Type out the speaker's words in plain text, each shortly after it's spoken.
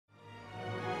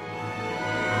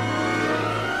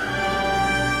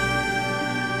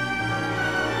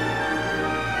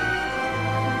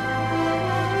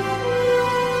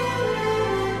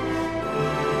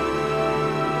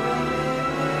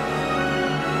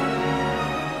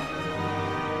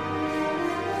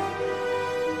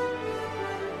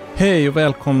Hej och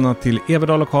välkomna till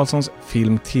Everdahl och Karlssons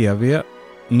Film-TV.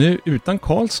 Nu utan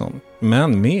Karlsson,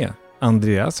 men med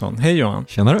Andreasson. Hej Johan.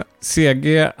 Tjena du.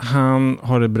 CG, han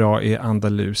har det bra i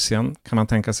Andalusien, kan man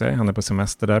tänka sig. Han är på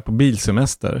semester där, på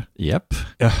bilsemester. Japp.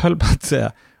 Jag höll på att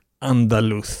säga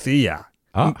Andalusia.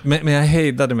 Ah. Men jag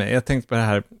hejdade mig. Jag tänkte på det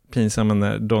här pinsamma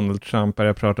när Donald Trump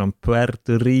började prata om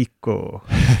Puerto Rico.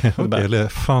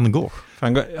 Eller Van Gogh.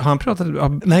 Har han pratat?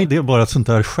 Nej, det är bara ett sånt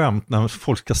där skämt när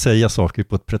folk ska säga saker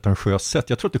på ett pretentiöst sätt.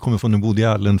 Jag tror att det kommer från en Woody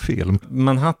Allen-film.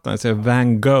 Manhattan, alltså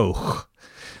Van Gogh.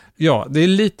 Ja, det är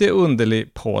lite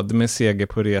underlig podd med CG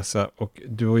på resa och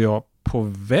du och jag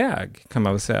på väg, kan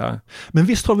man väl säga. Men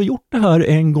visst har vi gjort det här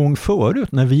en gång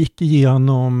förut när vi gick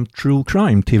igenom True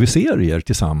Crime-tv-serier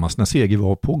tillsammans när CG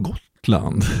var på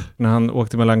Gotland. När han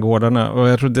åkte mellan gårdarna. Och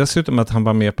jag tror dessutom att han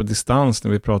var med på distans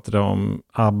när vi pratade om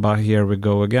ABBA, Here We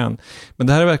Go Again. Men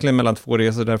det här är verkligen mellan två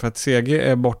resor därför att CG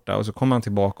är borta och så kommer han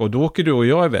tillbaka. Och då åker du och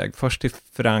jag iväg. Först till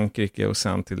Frankrike och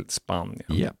sen till Spanien.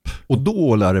 Japp. Och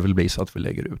då lär det väl bli så att vi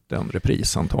lägger ut en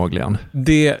repris antagligen.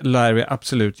 Det lär vi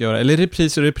absolut göra. Eller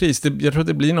repris och repris. Jag tror att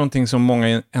det blir någonting som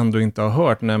många ändå inte har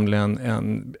hört, nämligen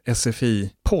en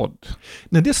SFI-podd.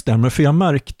 Nej, det stämmer, för jag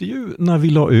märkte ju när vi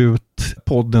la ut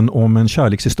podden om en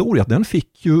kärlekshistoria, den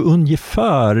fick ju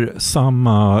ungefär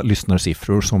samma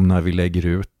lyssnarsiffror som när vi lägger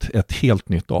ut ett helt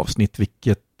nytt avsnitt,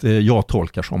 vilket jag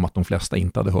tolkar som att de flesta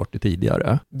inte hade hört det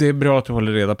tidigare. Det är bra att du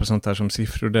håller reda på sånt här som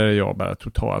siffror, där är jag bara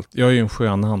totalt. Jag är ju en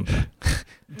skön hand.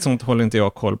 Sånt håller inte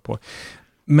jag koll på.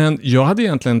 Men jag hade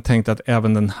egentligen tänkt att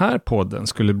även den här podden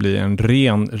skulle bli en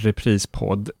ren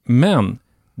reprispodd, men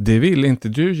det vill inte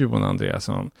du, Johan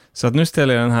Andreasson. Så att nu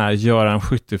ställer jag den här Göran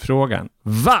Skytte-frågan.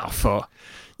 Varför?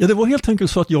 Ja, det var helt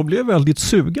enkelt så att jag blev väldigt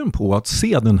sugen på att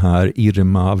se den här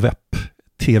Irma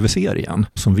Vep-tv-serien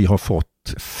som vi har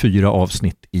fått 4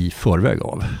 avsnitt i förväg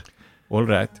av. All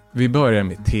right, vi börjar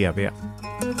med tv.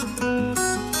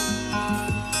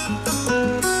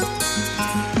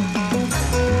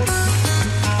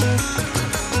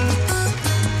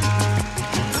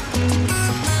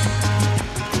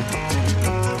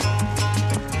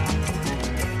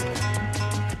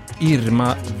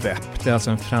 Irma Vep, det är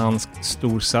alltså en fransk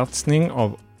storsatsning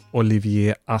av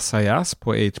Olivier Assayas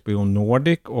på HBO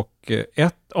Nordic och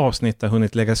ett avsnitt har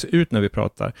hunnit läggas ut när vi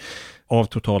pratar av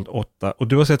totalt 8. Och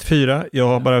du har sett 4, jag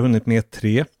har bara hunnit med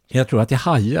 3. Jag tror att jag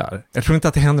hajar. Jag tror inte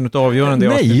att det händer något avgörande.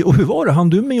 Nej, och hur var det? Han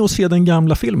du med att se den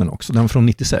gamla filmen också, den från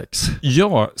 96?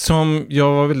 Ja, som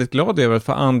jag var väldigt glad över att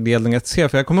få anledning att se,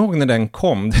 för jag kommer ihåg när den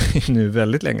kom, det är nu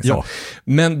väldigt länge sedan. Ja.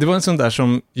 Men det var en sån där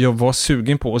som jag var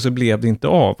sugen på och så blev det inte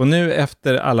av. Och nu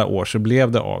efter alla år så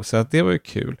blev det av, så att det var ju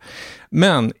kul.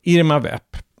 Men Irma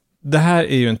Vep, det här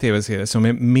är ju en tv-serie som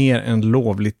är mer än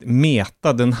lovligt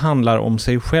meta. Den handlar om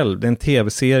sig själv. Det är en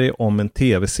tv-serie om en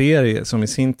tv-serie som i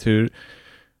sin tur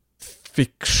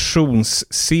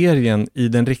fiktionsserien i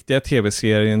den riktiga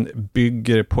tv-serien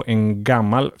bygger på en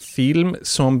gammal film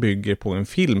som bygger på en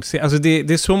filmserie. Alltså det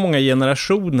är så många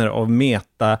generationer av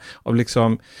meta, av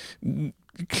liksom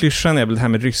klyschan är väl det här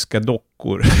med ryska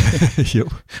dockor.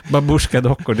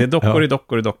 Babushka-dockor. Det är dockor i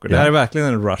dockor i dockor. Det här är verkligen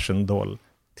en Russian doll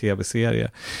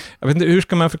tv-serie. Jag vet inte, hur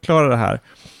ska man förklara det här?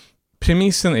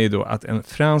 Premissen är ju då att en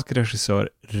fransk regissör,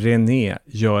 René,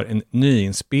 gör en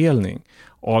nyinspelning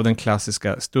av den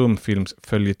klassiska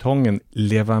stumfilmsföljetongen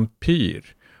Les Vampires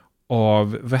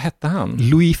av, vad hette han?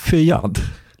 Louis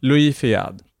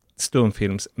Feuillade,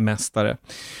 stumfilmsmästare.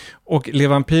 Och Les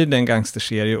Vampires är en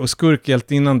gangsterserie och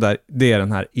skurkhjältinnan där, det är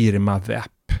den här Irma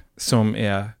Vep som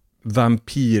är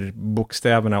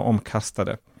vampyrbokstäverna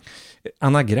omkastade.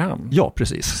 Anagram. Ja,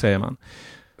 precis. Säger man.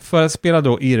 För att spela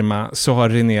då Irma så har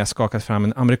René skakat fram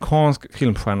en amerikansk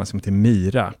filmstjärna som heter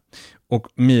Mira. Och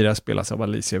Mira spelas av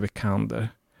Alicia Vikander.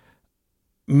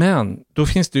 Men då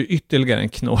finns det ju ytterligare en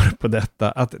knorr på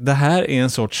detta. Att det här är en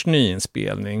sorts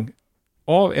nyinspelning.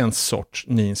 Av en sorts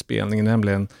nyinspelning,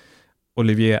 nämligen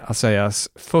Olivier Assayas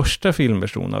första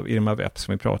filmversion av Irma Vep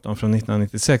som vi pratade om från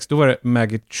 1996. Då var det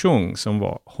Maggie Chung som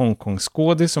var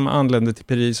Hongkong-skådis som anlände till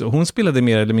Paris och hon spelade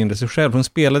mer eller mindre sig själv. Hon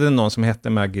spelade någon som hette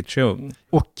Maggie Chung.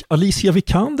 Och Alicia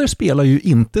Vikander spelar ju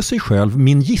inte sig själv.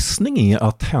 Min gissning är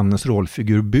att hennes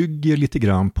rollfigur bygger lite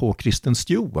grann på Kristen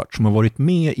Stewart som har varit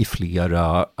med i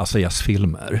flera Assayas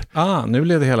filmer. Nu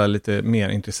blev det hela lite mer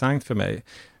intressant för mig.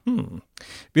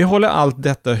 Vi håller allt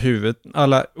detta i huvudet,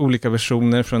 alla olika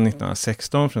versioner från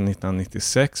 1916, från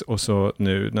 1996 och så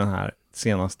nu den här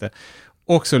senaste.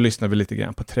 Och så lyssnar vi lite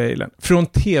grann på trailern. Från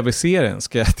tv-serien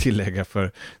ska jag tillägga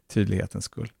för tydlighetens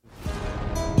skull.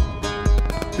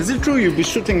 Is it true you'll be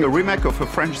shooting a remake of a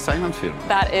French silent film?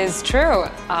 That is true.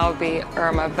 I'll be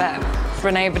Irma Vep.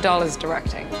 René Vidal is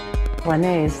directing.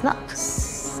 René is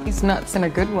nuts. He's nuts in a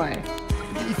good way.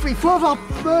 Il faut avoir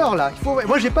peur là.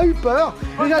 Moi j'ai pas eu peur.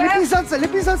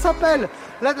 L'épisode s'appelle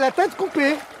la tête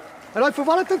coupée. Alors il faut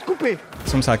voir la tête coupée.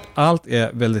 Som sagt, allt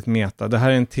är väldigt meta. Det här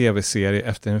är en tv-serie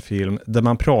efter en film där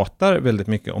man pratar väldigt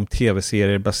mycket om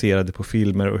tv-serier baserade på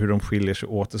filmer och hur de skiljer sig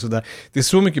åt och sådär. Det är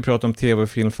så mycket prat om tv och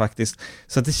film faktiskt,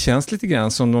 så att det känns lite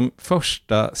grann som de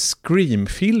första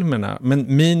Scream-filmerna,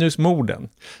 men minus morden.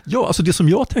 Ja, alltså det som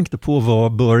jag tänkte på var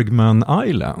Bergman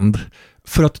Island.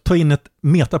 För att ta in ett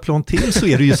metaplan till så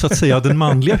är det ju så att säga den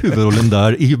manliga huvudrollen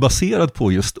där är ju baserad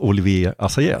på just Olivier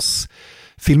Assayas.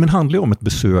 Filmen handlar om ett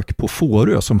besök på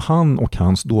Fårö som han och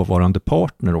hans dåvarande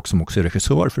partner och som också är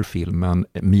regissör för filmen,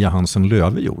 Mia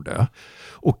Hansen-Löve, gjorde.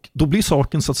 Och då blir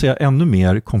saken så att säga ännu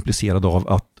mer komplicerad av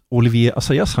att Olivier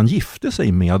Assayas, han gifte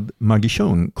sig med Maggie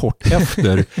Cheung kort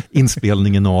efter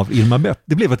inspelningen av Irma Vep.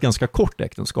 Det blev ett ganska kort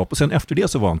äktenskap och sen efter det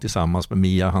så var han tillsammans med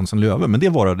Mia Hansen-Löve, men det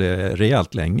varade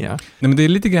rejält länge. Nej, men det är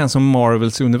lite grann som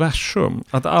Marvels universum,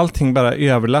 att allting bara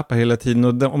överlappar hela tiden,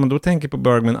 och om man då tänker på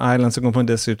Bergman Island så kommer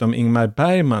dessutom Ingmar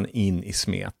Bergman in i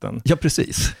smeten. Ja,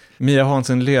 precis. Mia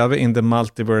Hansen-Löve in the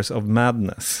multiverse of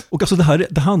madness. Och alltså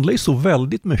det handlar ju så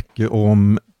väldigt mycket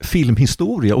om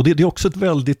filmhistoria, och det är också ett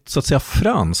väldigt så att säga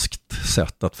franskt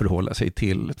sätt att förhålla sig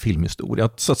till filmhistoria.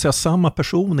 Att så att säga samma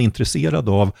person är intresserad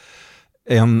av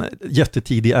en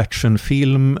jättetidig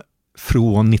actionfilm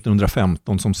från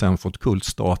 1915 som sen fått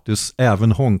kultstatus,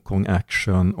 även Hongkong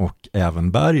action och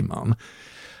även Bergman.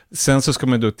 Sen så ska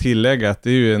man då tillägga att det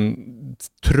är ju en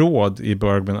tråd i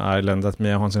Bergman Island att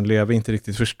Mia Hansen-Löve inte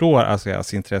riktigt förstår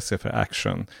Assayas intresse för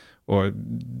action. Och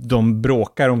de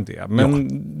bråkar om det. Men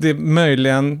det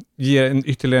möjligen ger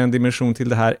ytterligare en dimension till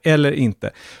det här eller inte.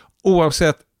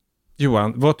 Oavsett,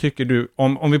 Johan, vad tycker du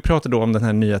om vi pratar då om den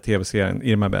här nya tv-serien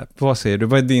Irma Vep? Vad säger du?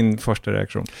 Vad är din första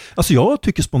reaktion? Alltså jag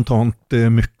tycker spontant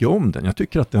mycket om den. Jag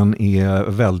tycker att den är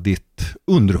väldigt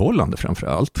underhållande framför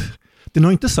allt. Den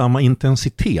har inte samma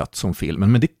intensitet som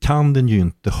filmen, men det kan den ju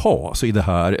inte ha så i det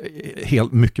här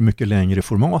helt mycket längre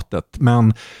formatet.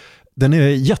 Men den är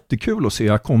jättekul att se,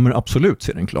 jag kommer absolut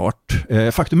se den klart.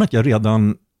 Faktum är att jag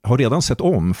har redan sett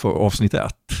om för avsnitt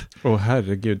 1.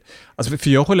 Herregud. Alltså, för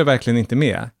jag håller verkligen inte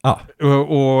med.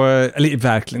 Eller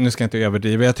verkligen, nu ska jag inte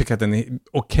överdriva. Jag tycker att den är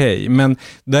okej. Men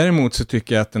däremot så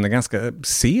tycker jag att den är ganska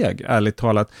seg, ärligt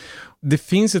talat. Det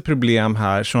finns ett problem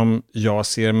här som jag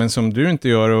ser, men som du inte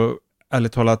gör, och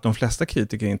ärligt talat de flesta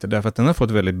kritiker inte. Därför att den har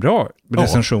fått väldigt bra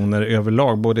recensioner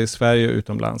överlag, både i Sverige och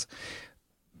utomlands.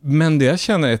 Men det jag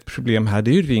känner är ett problem här,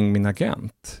 det är ju Ring min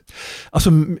agent.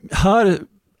 Alltså här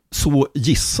så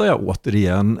gissar jag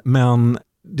återigen, men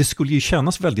det skulle ju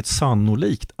kännas väldigt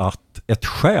sannolikt att ett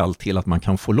skäl till att man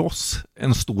kan få loss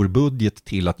en stor budget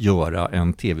till att göra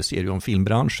en tv-serie om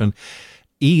filmbranschen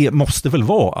måste väl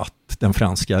vara att den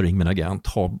franska Ring min agent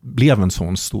blev en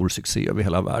sån stor succé över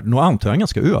hela världen, och antar en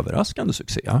ganska överraskande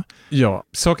succé. Ja,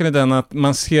 saken är den att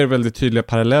man ser väldigt tydliga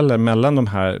paralleller mellan de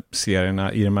här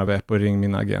serierna Irma Vep och Ring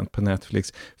min agent på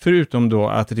Netflix, förutom då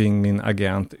att Ring min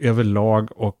agent överlag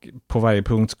och på varje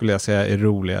punkt skulle jag säga är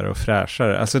roligare och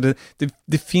fräschare. Alltså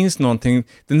det finns någonting,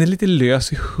 den är lite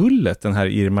lös i hullet den här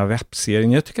Irma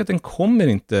Vep-serien. Jag tycker att den kommer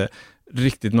inte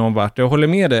riktigt någon vart. Jag håller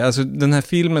med dig. Alltså den här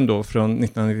filmen då från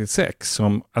 1996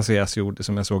 som Assayas gjorde,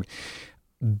 som jag såg,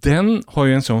 den har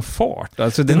ju en sån fart.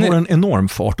 Alltså den har en enorm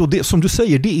fart, och det, som du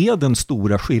säger, det är den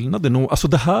stora skillnaden. Alltså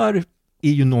det här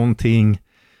är ju någonting,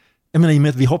 jag menar, i och med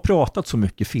att vi har pratat så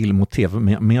mycket film och tv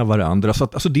med varandra, så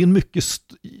att alltså det är en mycket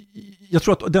jag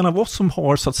tror att den av oss som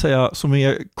har så att säga, som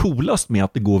är coolast med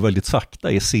att det går väldigt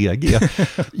sakta är CG.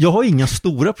 Jag har inga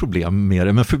stora problem med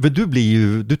det, men för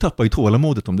du tappar ju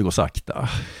tålamodet om det går sakta.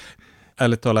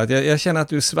 Ärligt talat, jag känner att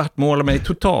du svartmålar mig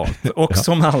totalt, och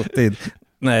som alltid.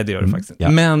 Nej, det gör det faktiskt inte.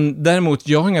 Men däremot,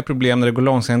 jag har inga problem när det går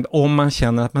långsamt om man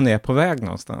känner att man är på väg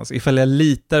någonstans. Ifall jag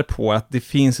litar på att det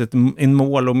finns en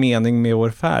mål och mening med vår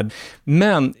färd.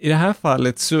 Men i det här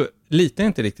fallet så litar jag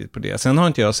inte riktigt på det. Sen har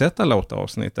inte jag sett alla 8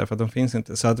 avsnitt därför att de finns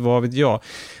inte. Så att vad vet jag.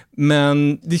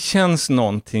 Men det känns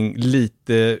någonting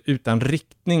lite utan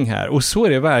riktning här. Och så är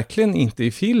det verkligen inte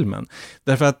i filmen.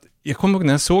 Därför att jag kommer ihåg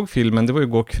när jag såg filmen, det var ju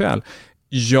igår kväll.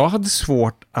 Jag hade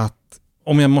svårt att,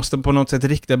 om jag måste på något sätt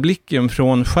rikta blicken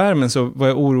från skärmen, så var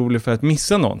jag orolig för att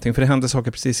missa någonting. För det händer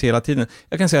saker precis hela tiden.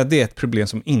 Jag kan säga att det är ett problem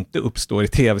som inte uppstår i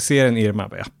tv-serien Irma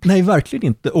Vep. Nej, verkligen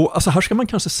inte. Och alltså här ska man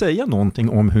kanske säga någonting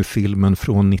om hur filmen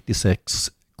från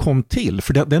 96 kom till.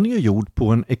 För den är ju gjord på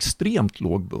en extremt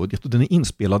låg budget och den är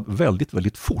inspelad väldigt,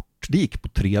 väldigt fort. Det gick på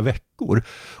 3 veckor.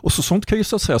 Och sånt kan ju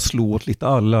så att säga slå åt lite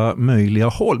alla möjliga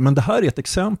håll. Men det här är ett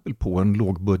exempel på en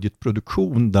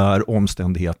lågbudgetproduktion där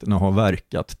omständigheterna har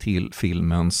verkat till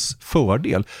filmens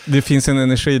fördel. Det finns en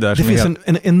energi där. Det finns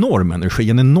en enorm energi,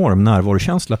 en enorm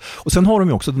närvarokänsla. Och sen har de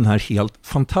ju också den här helt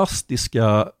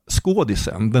fantastiska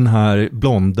skådisen, den här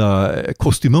blonda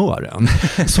kostymören.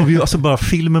 Som ju alltså bara,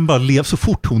 filmen bara lever, så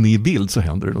fort hon är i bild så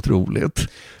händer det något roligt.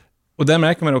 Och där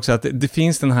märker man också att det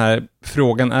finns den här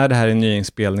frågan, är det här en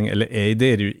nyinspelning eller ej? Det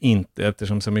är det ju inte,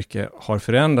 eftersom så mycket har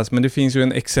förändrats. Men det finns ju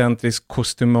en excentrisk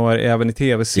kostymör även i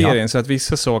tv-serien, så att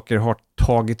vissa saker har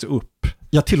tagits upp.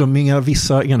 Ja, till och med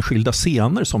vissa enskilda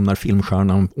scener, som när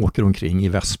filmstjärnan åker omkring i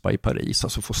Vespa i Paris,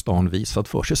 alltså får stan visad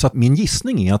för sig. Så att min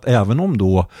gissning är att även om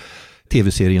då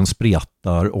tv-serien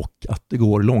spretar och att det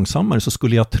går långsammare, så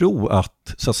skulle jag tro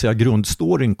att, så att säga,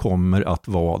 grundstoryn kommer att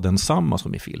vara densamma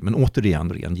som i filmen.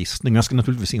 Återigen ren gissning. Jag ska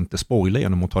naturligtvis inte spoila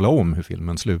genom att tala om hur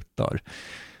filmen slutar.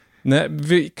 Nej,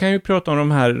 vi kan ju prata om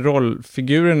de här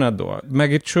rollfigurerna då.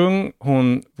 Maggie Cheung,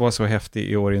 hon var så häftig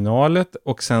i originalet,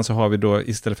 och sen så har vi då,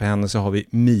 istället för henne så har vi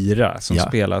Mira som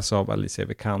spelas av Alicia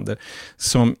Vikander,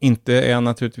 som inte är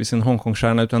naturligtvis en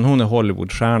Hongkongstjärna, utan hon är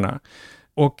Hollywoodstjärna.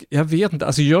 Och jag vet inte,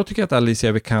 alltså jag tycker att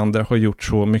Alicia Vikander har gjort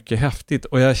så mycket häftigt,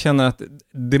 och jag känner att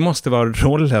det måste vara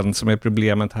rollen som är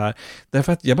problemet här.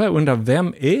 Därför att jag bara undrar,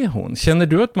 vem är hon? Känner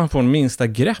du att man får en minsta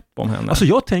grepp om henne? Alltså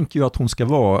jag tänker ju att hon ska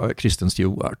vara Kristen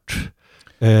Stewart.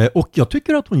 Och jag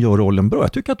tycker att hon gör rollen bra.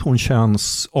 Jag tycker att hon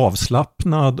känns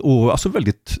avslappnad och alltså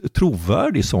väldigt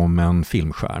trovärdig som en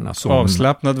filmstjärna.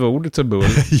 Avslappnad var ordet så bull.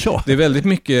 Ja. Det är väldigt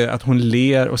mycket att hon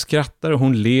ler och skrattar, och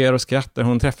hon ler och skrattar.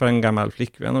 Hon träffar en gammal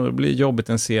flickvän och det blir jobbigt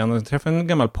en scen, och hon träffar en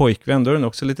gammal pojkvän, då är hon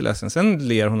också lite ledsen. Sen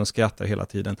ler hon och skrattar hela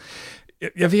tiden.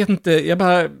 Jag vet inte,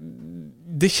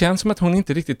 det känns som att hon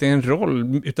inte riktigt är en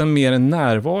roll utan mer en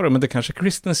närvaro, men det kanske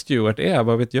Kristen Stewart är,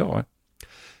 vad vet jag.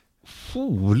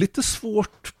 Lite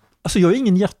svårt. Alltså jag är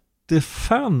ingen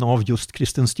jättefan av just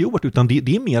Kristen Stewart, utan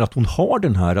det är mer att hon har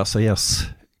den här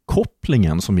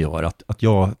SAS-kopplingen som gör att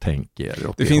jag tänker.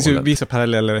 Det finns ju vissa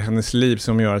paralleller i hennes liv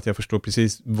som gör att jag förstår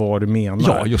precis vad du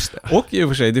menar. Ja, just det. Och i och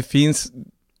för sig, det finns,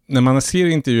 när man ser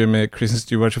intervjuer med Kristen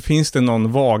Stewart så finns det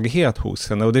någon vaghet hos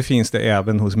henne, och det finns det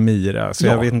även hos Mira. Så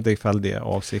jag vet inte ifall det är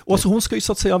avsiktligt. Och alltså hon ska ju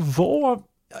så att säga vara...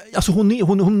 Alltså hon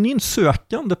är en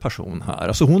sökande person här.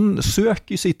 Alltså hon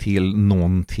söker sig till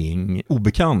någonting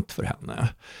obekant för henne.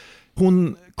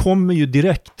 Hon kommer ju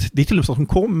direkt, det är till och med så att hon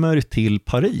kommer till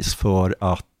Paris för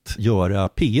att göra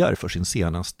PR för sin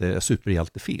senaste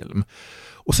superhjältefilm.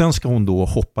 Och sen ska hon då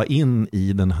hoppa in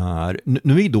i den här,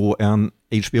 nu är då en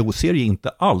HBO-serie inte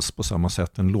alls på samma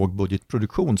sätt en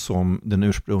lågbudgetproduktion som den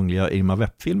ursprungliga Irma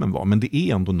Vep-filmen var, men det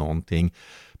är ändå någonting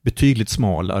betydligt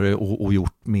smalare och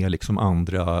gjort med liksom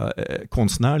andra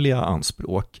konstnärliga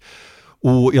anspråk.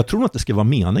 Och jag tror att det ska vara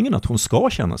meningen att hon ska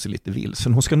känna sig lite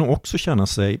vilsen. Hon ska nog också känna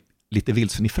sig lite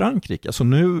vilsen i Frankrike. Alltså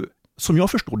nu, som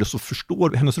jag förstår det, så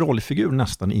förstår hennes rollfigur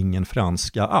nästan ingen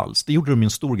franska alls. Det gjorde de en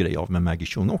stor grej av med Maggie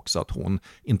Cheung också, att hon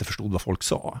inte förstod vad folk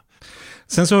sa.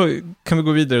 Sen så kan vi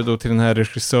gå vidare då till den här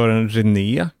regissören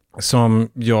René, som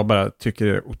jag bara tycker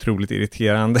är otroligt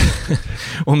irriterande.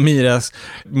 Och Miras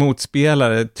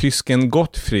motspelare, tysken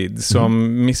Gottfried,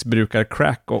 som missbrukar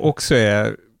crack och också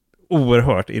är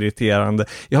oerhört irriterande.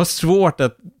 Jag har svårt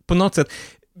att på något sätt...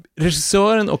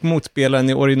 Regissören och motspelaren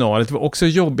i originalet var också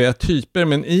jobbiga typer,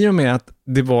 men i och med att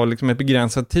det var liksom en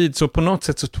begränsad tid så på något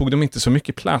sätt så tog de inte så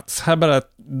mycket plats. Här bara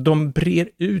de brer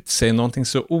ut sig någonting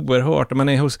så oerhört. Man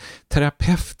är hos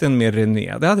terapeuten med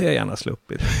René. Det hade jag gärna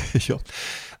sluppit. Ja.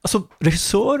 Alltså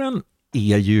regissören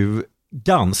är ju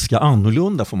ganska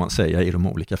annorlunda får man säga i de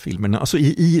olika filmerna. Alltså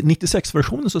i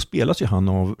 96-versionen så spelas ju han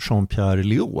av Jean-Pierre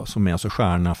Léaud som är alltså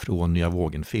stjärna från Nya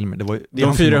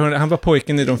Vågen-filmer. Han var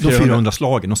pojken i de 400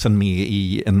 slagen och sen med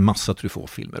i en massa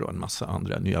Truffaut-filmer och en massa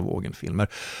andra Nya Vågen-filmer.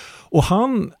 Och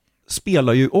han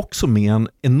spelar ju också med en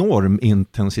enorm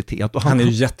intensitet. Och han är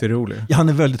ju jätterolig. Ja, han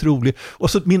är väldigt rolig. Och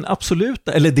så min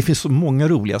absoluta, eller det finns så många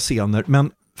roliga scener,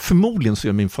 men förmodligen så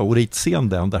är min favoritscen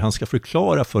den där han ska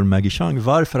förklara för Maggie Cheung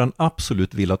varför han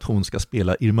absolut vill att hon ska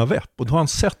spela Irma Vep. Och då har han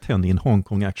sett henne i en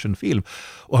Hongkong actionfilm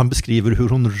och han beskriver hur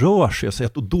hon rör sig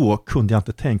och då kunde jag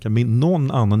inte tänka mig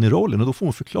någon annan i rollen. Och då får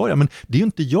hon förklara, men det är ju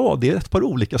inte jag, det är ett par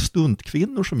olika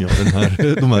stuntkvinnor som gör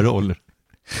de här rollerna.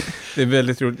 Det är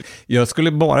väldigt roligt. Jag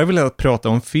skulle bara vilja prata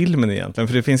om filmen egentligen,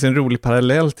 för det finns en rolig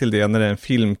parallell till det när det är en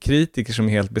filmkritiker som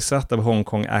är helt besatt av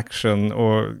Hongkong action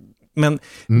men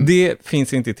det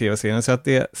finns inte i tv-serien så att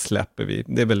det släpper vi.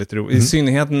 Det är väldigt roligt. I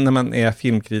synnerhet när man är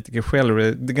filmkritiker själv.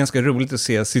 Det är ganska roligt att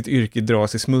se sitt yrke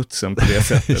dras i smutsen på det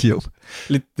sättet.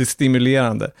 Lite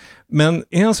stimulerande. Men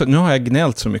nu har jag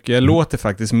gnällt så mycket. Jag låter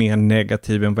faktiskt mer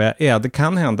negativ än vad jag är. Det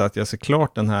kan hända att jag ser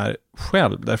klart den här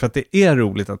själv. Därför att det är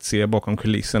roligt att se bakom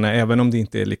kulisserna. Även om det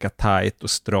inte är lika tajt och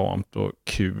stramt och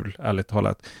kul, ärligt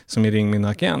talat, som i Ring min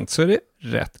agent. Så är det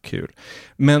rätt kul.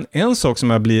 Men en sak som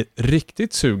jag blir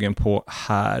riktigt sugen på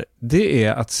här, det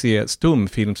är att se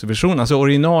stumfilmsversion, alltså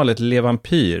originalet Le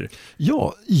Vampire.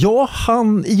 Ja,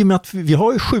 i och med att vi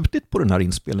har ju skjutit på den här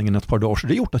inspelningen ett par dagar, så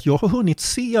det har gjort att jag har hunnit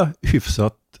se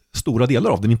hyfsat stora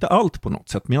delar av den, inte allt på något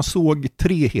sätt, men jag såg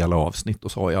 3 hela avsnitt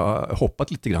och så har jag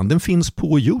hoppat lite grann. Den finns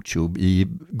på YouTube i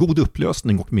god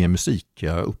upplösning och med musik,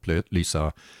 jag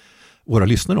upplysa våra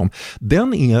lyssnare om.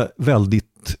 Den är väldigt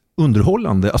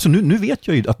underhållande. Alltså nu vet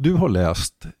jag ju att du har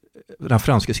läst den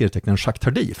franska serietecknaren Jacques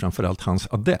Tardy, framförallt hans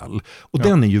Adèle. Och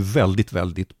den är ju väldigt,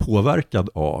 väldigt påverkad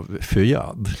av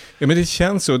Feuillade. Ja, men det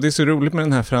känns så. Det är så roligt med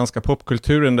den här franska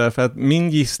popkulturen, därför att min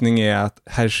gissning är att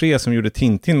Hergé som gjorde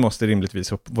Tintin måste rimligtvis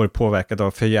ha varit påverkad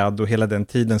av Feuillade och hela den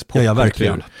tidens popkultur. Ja,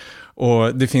 verkligen.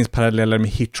 Och det finns paralleller med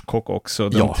Hitchcock också,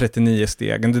 de 39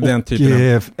 stegen. Det är den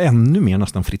typen av... ännu mer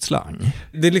nästan Fritz Lang.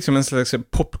 Det är liksom en slags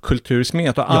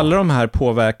popkultursmet och alla de här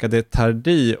påverkade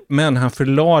Tardy, men han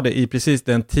förlade i precis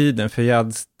den tiden,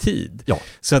 Feuillades tid. Ja.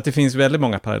 Så att det finns väldigt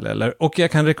många paralleller. Och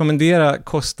jag kan rekommendera,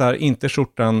 kostar inte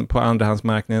skjortan på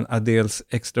andrahandsmarknaden, Adèles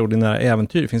extraordinära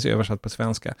äventyr, finns översatt på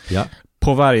svenska. Ja.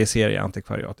 På varje serie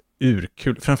antikvariat.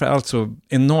 Urkul. Framförallt så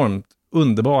enormt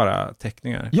underbara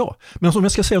teckningar. Ja, men om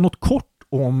jag ska säga något kort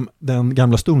om den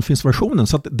gamla stumfilmsversionen,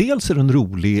 så att dels är den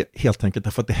rolig helt enkelt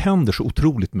därför att det händer så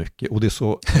otroligt mycket och det är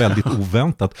så väldigt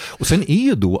oväntat. Och sen är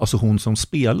ju då alltså hon som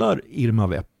spelar Irma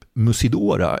Vep,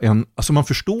 Musidora, alltså man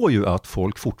förstår ju att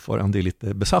folk fortfarande är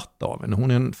lite besatta av henne.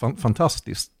 Hon är en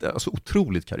fantastiskt, alltså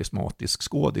otroligt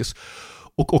karismatisk skådis.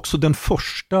 Och också den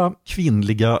första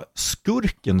kvinnliga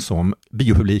skurken som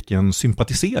biopubliken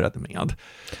sympatiserade med.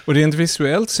 Och rent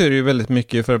visuellt så är det ju väldigt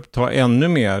mycket, för att ta ännu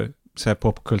mer så här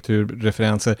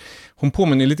popkulturreferenser. Hon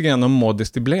påminner lite grann om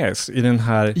Modesty Blaise i den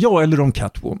här... Ja, eller om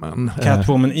Catwoman.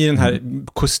 Catwoman i den här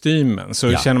kostymen.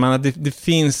 Så känner man att det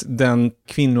finns den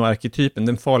kvinnoarketypen,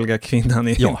 den farliga kvinnan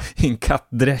i en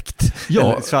kattdräkt.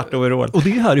 Ja, svart overall. Och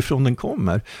det är härifrån den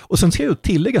kommer. Och sen ska jag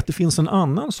tillägga att det finns en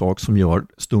annan sak som gör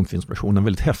stumfilmsversionen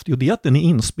väldigt häftig. Och det är att den är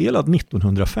inspelad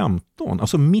 1915.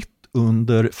 Alltså mitt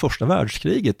under första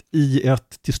världskriget i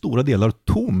ett till stora delar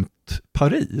tomt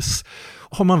Paris.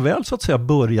 Har man väl så att säga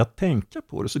börjat tänka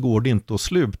på det så går det inte att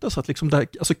sluta, så att liksom där,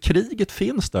 alltså kriget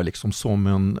finns där liksom som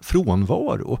en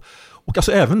frånvaro. Och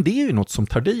alltså även det är ju något som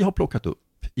Tardy har plockat upp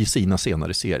i sina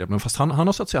senare serier, men fast han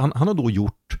har så att säga han har då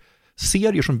gjort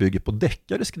serier som bygger på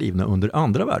deckare skrivna under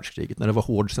andra världskriget när det var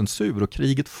hård censur och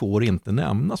kriget får inte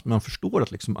nämnas, men man förstår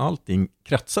att liksom allting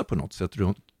kretsar på något sätt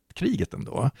runt kriget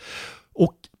ändå.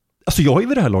 Och alltså jag har ju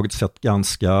vid det här laget sett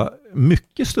ganska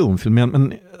mycket stumfilm,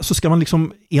 men så ska man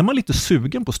liksom, är man lite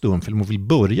sugen på stumfilm och vill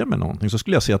börja med någonting, så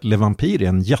skulle jag säga att Le Vampire är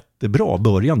en jättebra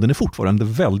början. Den är fortfarande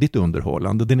väldigt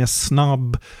underhållande, den är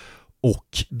snabb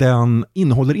och den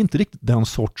innehåller inte riktigt den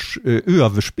sorts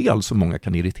överspel som många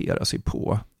kan irritera sig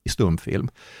på i stumfilm.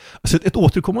 Alltså ett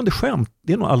återkommande skämt,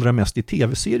 det är nog allra mest i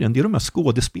tv-serien, det är de här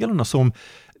skådespelarna som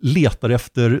letar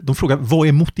efter, de frågar vad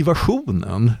är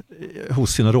motivationen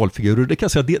hos sina rollfigurer. Det kan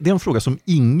jag säga, det är en fråga som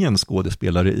ingen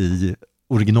skådespelare i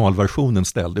originalversionen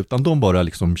ställde, utan de bara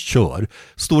liksom kör.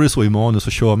 Står det så i manus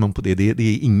så kör man på det. Det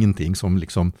är ingenting som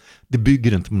liksom, det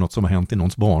bygger inte på något som har hänt i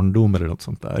någons barndom eller något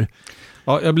sånt där.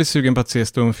 Ja, jag blir sugen på att se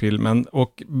stumfilmen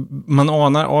och man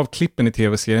anar av klippen i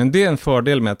tv-serien. Det är en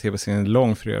fördel med att tv-serien är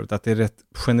lång för övrigt, att det är rätt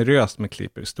generöst med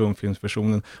klipp i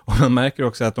stumfilmsversionen. Och man märker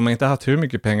också att om man inte har haft hur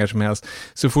mycket pengar som helst,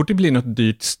 så fort det blir något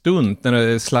dyrt stunt, när det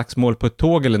är slagsmål på ett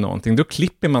tåg eller någonting, då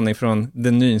klipper man ifrån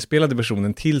den nyinspelade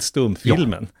versionen till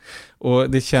stumfilmen. Ja. Och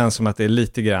det känns som att det är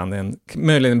lite grann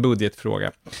möjligen en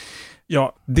budgetfråga.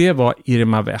 Ja, det var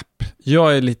Irma Vep.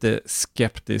 Jag är lite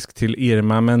skeptisk till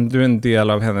Irma, men du är en del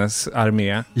av hennes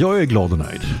armé. Jag är glad och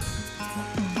nöjd.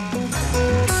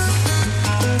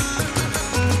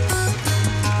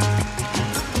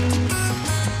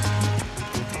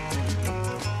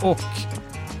 Och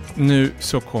nu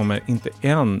så kommer inte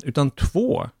en, utan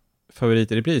 2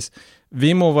 favoriter i pris.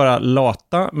 Vi må vara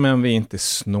lata, men vi är inte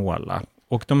snåla.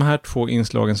 Och de här 2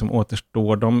 inslagen som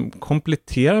återstår, de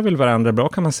kompletterar väl varandra bra,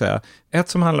 kan man säga. Ett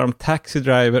som handlar om Taxi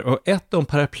Driver och ett om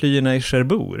paraplyerna i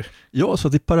Cherbourg. Ja, så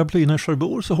att i paraplyerna i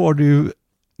Cherbourg så har du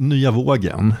Nya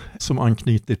vågen som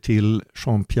anknyter till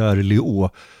Jean-Pierre Léaud.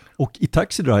 Och i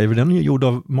Taxi Driver, den är ju gjord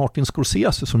av Martin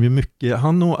Scorsese som ju mycket,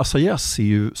 han och Assayas är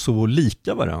ju så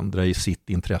lika varandra i sitt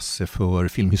intresse för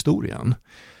filmhistorien.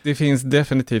 Det finns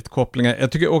definitivt kopplingar.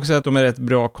 Jag tycker också att de är rätt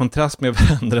bra kontrast med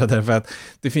varandra därför att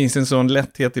det finns en sån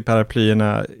lätthet i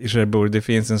paraplyerna i Cherbourg. Det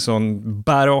finns en sån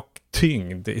barock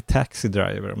tyngd i Taxi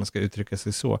Driver om man ska uttrycka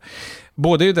sig så.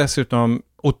 Båda är ju dessutom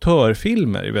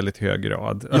autörfilmer i väldigt hög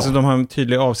grad. Alltså de har en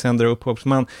tydlig avsändare och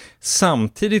upphovsman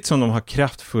samtidigt som de har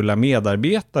kraftfulla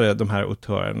medarbetare, de här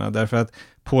autörerna. Därför att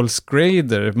Paul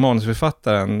Schrader,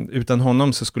 manusförfattaren, utan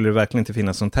honom så skulle det verkligen inte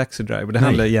finnas som Taxi Driver. Det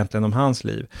handlar egentligen om hans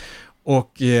liv.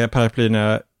 Och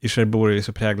paraplyerna i Cherbourg är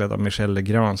så präglade av Michel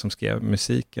Legrand som skrev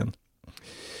musiken.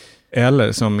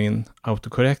 Eller som min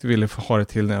autokorrekt ville ha det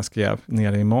till när jag skrev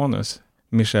nere i manus,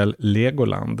 Michel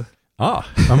Legoland. Ja,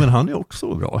 men han är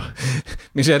också bra.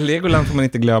 Michel Legoland får man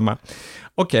inte glömma.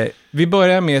 Okej, vi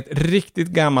börjar med ett riktigt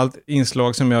gammalt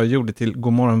inslag som jag gjorde till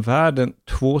Godmorgon Världen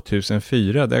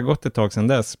 2004. Det har gått ett tag sedan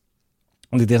dess.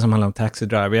 Och det är det som handlar om Taxi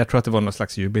Driver. Jag tror att det var någon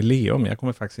slags jubileum, jag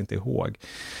kommer faktiskt inte ihåg.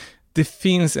 Det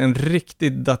finns en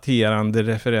riktigt daterande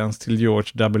referens till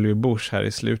George W. Bush här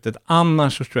i slutet.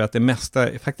 Annars så tror jag att det mesta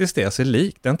faktiskt är så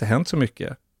likt. Det har inte hänt så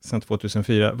mycket sedan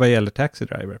 2004 vad gäller Taxi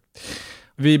Driver.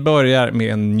 Vi börjar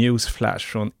med en newsflash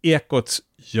från Ekots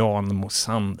Jan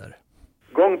Mosander.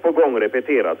 Gång på gång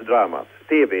repeteras dramat.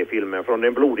 TV-filmen från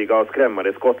den blodiga och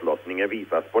skrämmande skottlossningen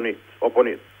visas på nytt och på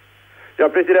nytt. Ja,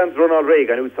 president Ronald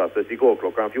Reagan utsattes igår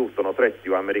klockan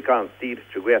 14.30 amerikansk tid,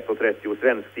 21.30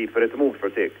 svensk tid för ett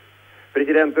mordförsök.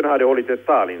 Presidenten hade hållit ett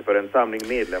tal inför en samling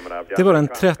medlemmar av... Det var den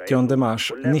 30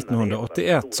 mars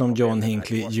 1981 som John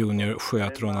Hinckley Jr.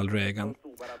 sköt Ronald Reagan.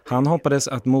 Han hoppades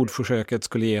att mordförsöket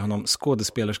skulle ge honom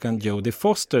skådespelerskan Jodie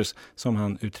Fosters, som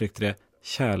han uttryckte det,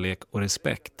 kärlek och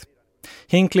respekt.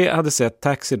 Hinckley hade sett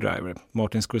Taxi Driver,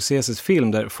 Martin Scorseses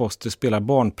film där Foster spelar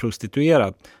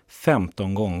barnprostituerad,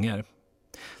 15 gånger.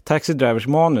 Taxi Drivers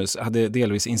manus hade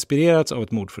delvis inspirerats av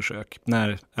ett mordförsök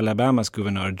när Alabamas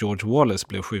guvernör George Wallace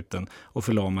blev skjuten och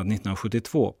förlamad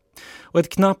 1972. Och ett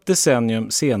knappt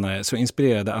decennium senare så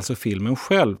inspirerade alltså filmen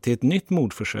själv till ett nytt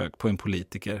mordförsök på en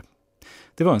politiker.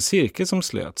 Det var en cirkel som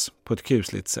slöts på ett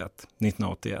kusligt sätt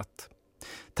 1981.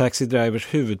 Taxi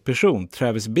Drivers huvudperson,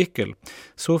 Travis Bickle,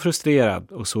 så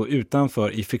frustrerad och så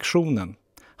utanför i fiktionen,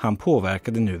 han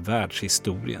påverkade nu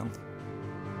världshistorien.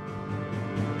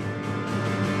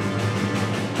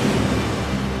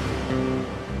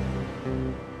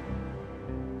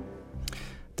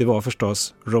 Det var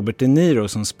förstås Robert De Niro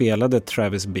som spelade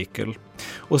Travis Bickle.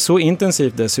 Och så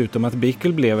intensivt dessutom att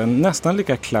Bickle blev en nästan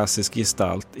lika klassisk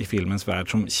gestalt i filmens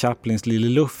värld som Chaplins Lille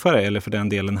Luffare eller för den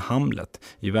delen Hamlet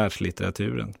i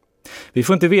världslitteraturen. Vi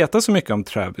får inte veta så mycket om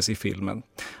Travis i filmen.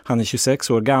 Han är 26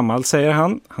 år gammal, säger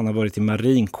han. Han har varit i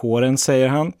marinkåren, säger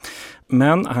han.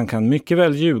 Men han kan mycket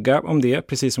väl ljuga om det,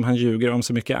 precis som han ljuger om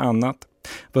så mycket annat.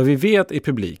 Vad vi vet i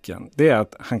publiken, det är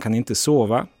att han kan inte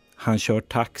sova, han kör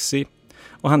taxi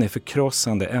och han är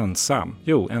förkrossande ensam.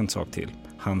 Jo, en sak till.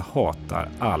 Han hatar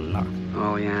alla.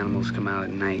 All the animals come out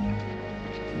at night.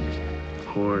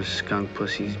 Whores, skunk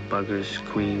pussies, buggers,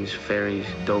 queens, fairies,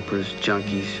 dopers,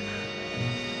 junkies.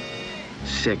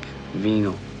 Sick,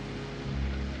 venal.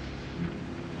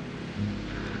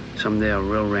 Someday a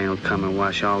real rain will come and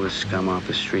wash all this scum off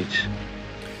the streets.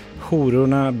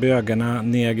 Hororna, bögarna,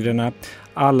 negrerna,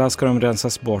 alla ska de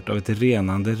rensas bort av ett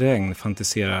renande regn,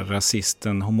 fantiserar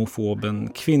rasisten, homofoben,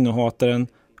 kvinnohataren,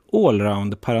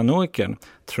 allround-paranoikern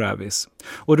Travis.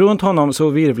 Och runt honom så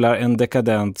virvlar en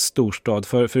dekadent storstad,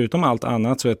 för förutom allt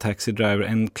annat så är Taxi Driver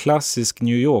en klassisk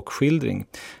New York-skildring.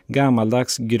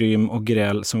 Gammaldags, grym och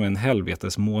gräll som en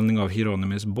helvetesmålning av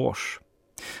Hieronymus Bosch.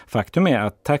 Faktum är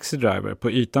att Taxi Driver,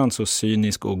 på ytan så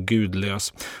cynisk och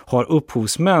gudlös, har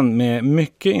upphovsmän med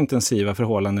mycket intensiva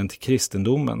förhållanden till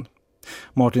kristendomen.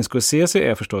 Martin Scorsese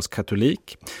är förstås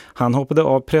katolik. Han hoppade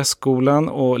av pressskolan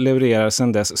och levererar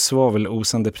sedan dess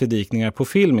svavelosande predikningar på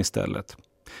film istället.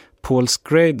 Paul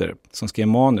Schrader, som skrev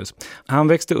manus, han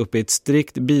växte upp i ett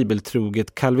strikt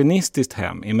bibeltroget kalvinistiskt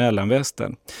hem i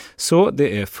Mellanvästern. Så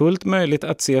det är fullt möjligt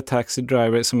att se Taxi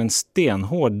Driver som en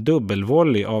stenhård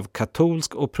dubbelvolley av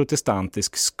katolsk och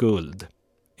protestantisk skuld.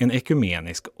 En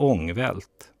ekumenisk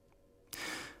ångvält.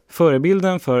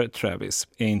 Förebilden för Travis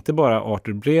är inte bara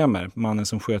Arthur Bremer, mannen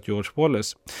som sköt George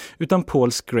Wallace, utan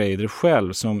Paul Schrader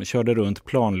själv som körde runt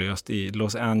planlöst i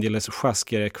Los Angeles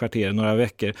sjaskigare kvarter några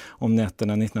veckor om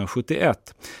nätterna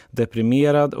 1971,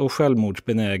 deprimerad och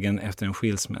självmordsbenägen efter en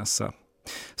skilsmässa.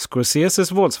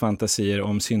 Scorseses våldsfantasier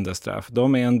om syndastraff,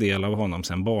 de är en del av honom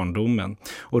sedan barndomen.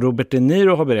 Och Robert De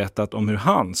Niro har berättat om hur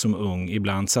han som ung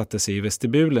ibland satte sig i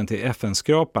vestibulen till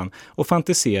FN-skrapan och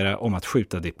fantiserade om att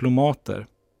skjuta diplomater.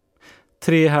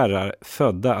 3 herrar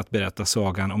födda att berätta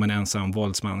sagan om en ensam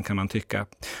våldsman, kan man tycka.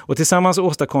 Och tillsammans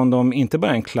åstadkom de inte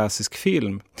bara en klassisk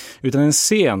film, utan en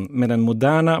scen med den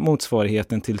moderna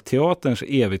motsvarigheten till teaterns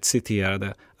evigt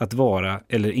citerade att vara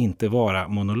eller inte vara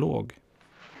monolog.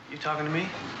 You talking to me?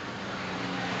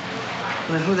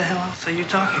 Well, then who the hell else are you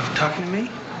talking to? Talking to me?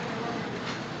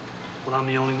 Well, I'm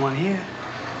the only one here.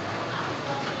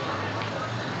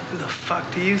 Who the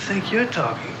fuck do you think you're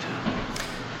talking to?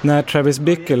 När Travis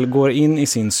Bickle går in i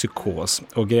sin psykos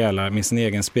och grälar med sin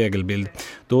egen spegelbild,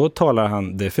 då talar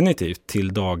han definitivt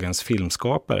till dagens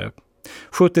filmskapare.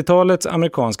 70-talets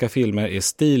amerikanska filmer är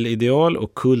stilideal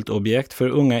och kultobjekt för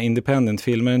unga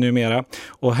independentfilmer numera,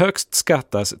 och högst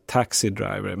skattas Taxi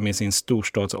Driver med sin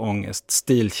storstadsångest,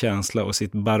 stilkänsla och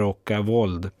sitt barocka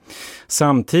våld.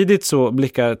 Samtidigt så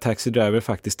blickar Taxi Driver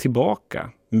faktiskt tillbaka.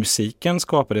 Musiken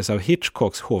skapades av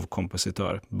Hitchcocks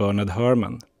hovkompositör Bernard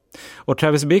Herrmann. Och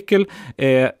Travis Bickle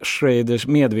är Schraders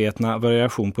medvetna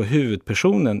variation på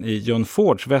huvudpersonen i John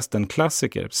Fords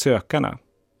westernklassiker Sökarna.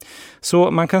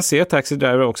 Så man kan se Taxi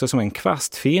Driver också som en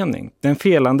kvastfening, den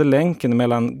felande länken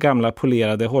mellan gamla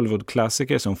polerade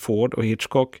Hollywoodklassiker som Ford och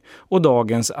Hitchcock och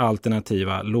dagens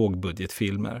alternativa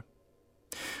lågbudgetfilmer.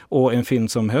 Och en film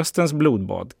som höstens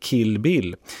blodbad, Kill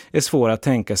Bill, är svår att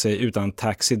tänka sig utan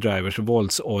Taxi Drivers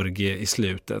våldsorgie i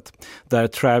slutet, där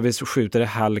Travis skjuter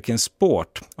Halliken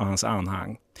Sport av hans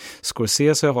anhang.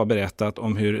 Scorsese har berättat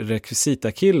om hur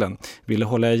rekvisitakillen ville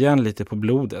hålla igen lite på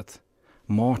blodet.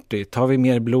 Marty, tar vi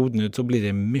mer blod nu så blir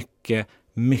det mycket,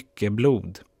 mycket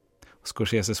blod. Och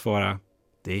Scorsese svarar,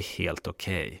 det är helt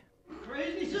okej.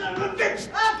 Crazy son of a bitch!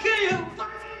 I'll kill you!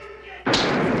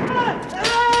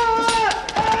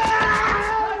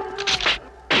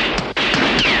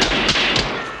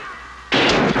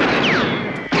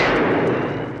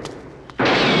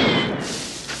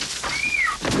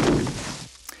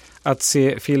 Att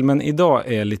se filmen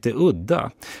idag är lite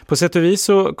udda. På sätt och vis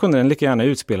så kunde den lika gärna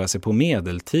utspela sig på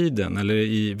medeltiden eller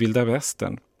i vilda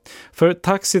västern. För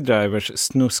Taxi Drivers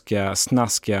snuskiga,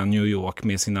 snaskiga New York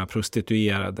med sina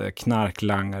prostituerade,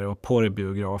 knarklangare och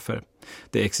porrbiografer,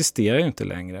 det existerar ju inte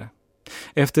längre.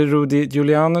 Efter Rudy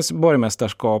Giulianis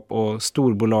borgmästarskap och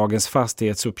storbolagens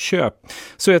fastighetsuppköp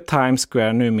så är Times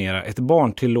Square numera ett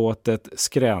barntillåtet,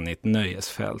 skränigt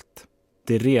nöjesfält.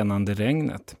 Det renande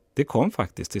regnet, det kom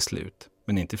faktiskt till slut,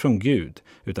 men inte från Gud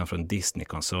utan från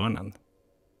Disney-koncernen.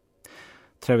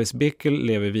 Travis Bickle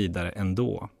lever vidare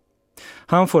ändå.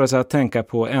 Han får oss att tänka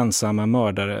på ensamma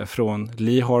mördare från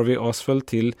Lee Harvey Oswald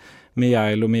till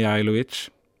Mijailo Mijailovic.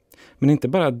 Men inte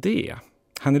bara det.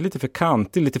 Han är lite för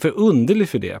kantig, lite för underlig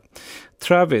för det.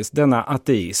 Travis, denna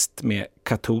ateist med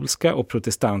katolska och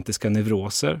protestantiska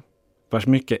neuroser, vars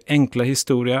mycket enkla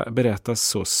historia berättas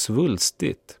så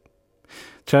svulstigt.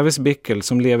 Travis Bickle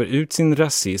som lever ut sin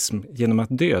rasism genom att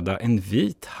döda en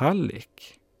vit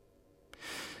hallick.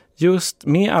 Just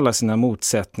med alla sina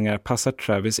motsättningar passar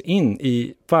Travis in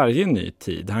i varje ny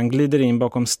tid. Han glider in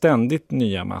bakom ständigt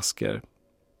nya masker.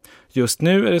 Just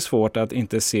nu är det svårt att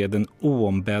inte se den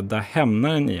oombedda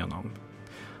hämnaren i honom.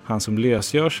 Han som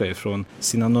lösgör sig från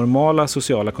sina normala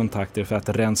sociala kontakter för att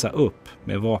rensa upp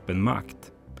med vapenmakt.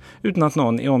 Utan att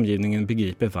någon i omgivningen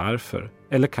begriper varför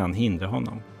eller kan hindra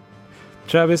honom.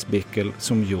 Travis Bickle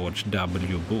som George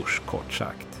W. Bush, kort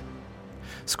sagt.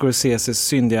 Scorseses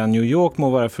syndiga New York må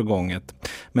vara förgånget,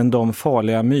 men de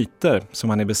farliga myter som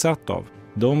han är besatt av,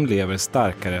 de lever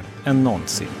starkare än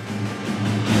någonsin.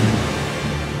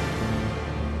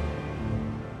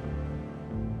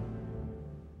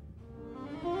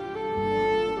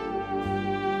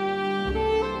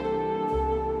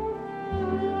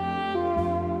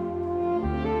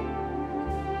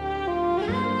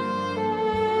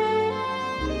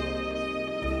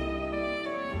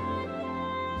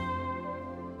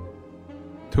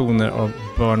 Toner av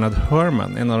Bernard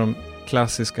Herrmann, en av de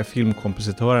klassiska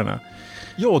filmkompositörerna.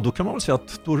 Ja, då kan man väl säga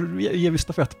att då ger vi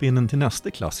stafettpinnen till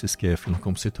nästa klassiska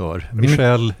filmkompositör,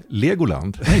 Michel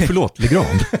Legoland. Nej, förlåt,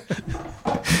 Legrand.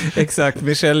 Exakt,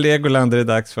 Michel Legoland är det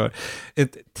dags för.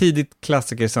 Ett tidigt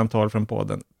klassikersamtal från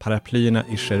podden, Paraplyerna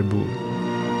i Cherbourg.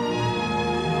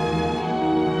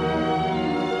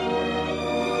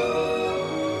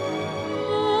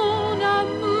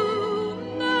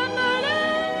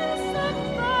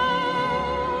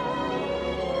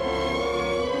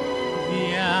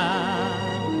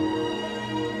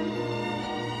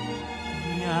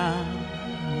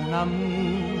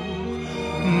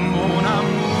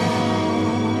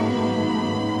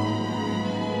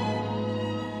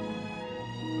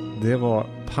 Det var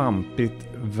pampigt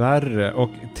värre, och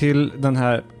till den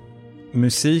här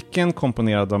musiken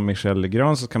komponerad av Michel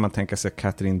Legrand, så kan man tänka sig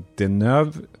Catherine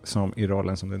Deneuve som i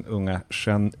rollen som den unga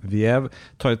Geneviève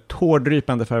tar ett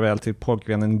tårdrypande farväl till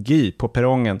pojkvännen Guy på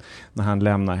perrongen när han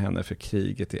lämnar henne för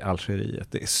kriget i Algeriet.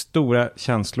 Det är stora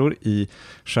känslor i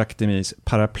Jacques Demys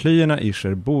Paraplyerna i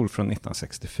Cherbourg från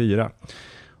 1964.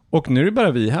 Och nu är det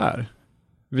bara vi här.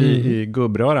 Vi i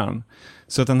gubbröran.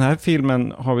 Så att den här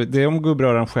filmen det är om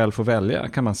gubbröran själv får välja,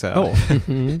 kan man säga.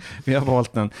 Vi har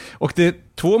valt den. Och det är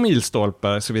 2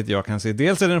 milstolpar så vitt jag kan se.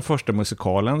 Dels är det den första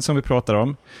musikalen som vi pratar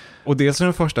om. Och dels är det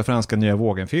den första franska nya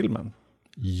vågen-filmen.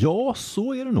 Ja,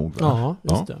 så är det nog. Ja,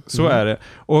 just det. Så är det.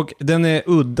 Och den är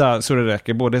udda så det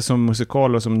räcker, både som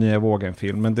musikal och som nya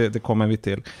vågen-film, men det kommer vi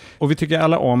till. Och vi tycker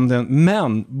alla om den,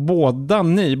 men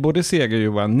både Seger och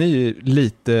Johan, ni är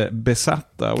lite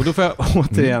besatta. Och då får jag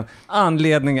återigen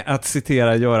anledning att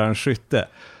citera Göran Skytte.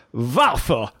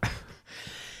 Varför?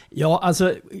 Ja,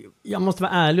 alltså jag måste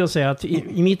vara ärlig och säga att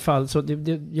i mitt fall så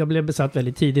jag blev besatt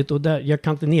väldigt tidigt, och jag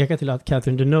kan inte neka till att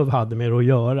Catherine Deneuve hade med att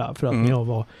göra, för att när jag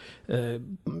var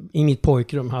i mitt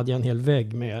pojkrum hade jag en hel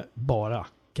vägg med bara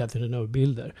Catherine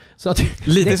Deneuve-bilder. Så att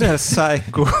lite så här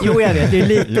psycho. Jo, jag vet, det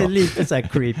är lite så här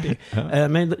creepy.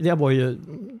 Men jag var ju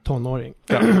tonåring.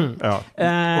 Ja.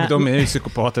 Och de är ju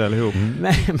psykopater allihop.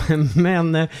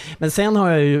 Men sen har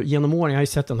jag ju genom åren, jag har ju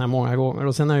sett den här många gånger,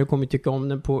 och sen har jag kommit tycka om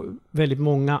den på väldigt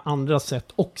många andra sätt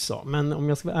också. Men om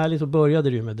jag ska vara ärlig så började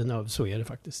det ju med Deneuve, så är det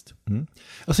faktiskt.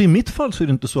 Alltså i mitt fall så är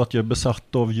det inte så att jag är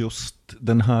besatt av just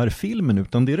den här filmen,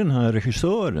 utan det är den här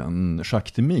regissören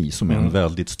Jacques Demy som är en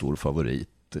väldigt stor favorit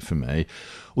för mig.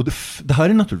 Och det här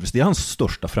är naturligtvis, det är hans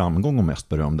största framgång och mest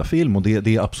berömda film, och det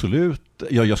är absolut,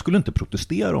 jag skulle inte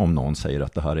protestera om någon säger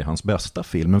att det här är hans bästa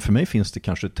film, men för mig finns det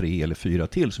kanske 3 eller 4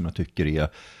 till som jag tycker är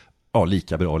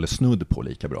lika bra eller snudd på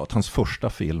lika bra. Att hans första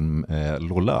film,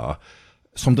 Lola,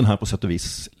 som den här på sätt och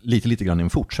vis lite grann en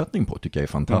fortsättning på, tycker jag är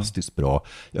fantastiskt bra.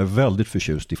 Jag är väldigt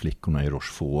förtjust i Flickorna i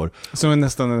Rochefort. Som är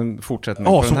nästan en fortsättning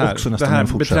på den här. Också nästan det här en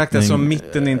fortsättning. betraktas som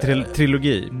mitten i en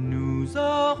trilogi. Nous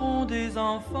aurons des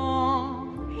enfants.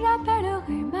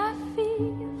 J'appellerai ma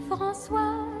fille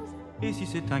Françoise. Et si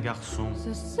c'est un garçon?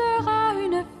 Ce sera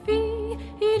une fille.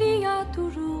 Il y a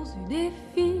toujours eu des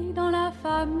filles dans la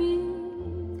famille.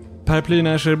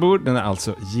 Paraplyerna i Cherbourg, den är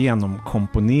alltså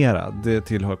genomkomponerad. Det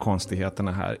tillhör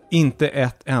konstigheterna här. Inte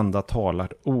ett enda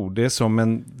talat ord. Det är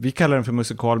som vi kallar den för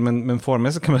musikal, men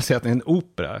formmässigt kan man säga att det är en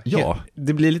opera. Ja.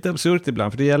 Det blir lite absurt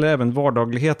ibland, för det gäller även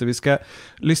vardagligheter. Vi ska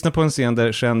lyssna på en scen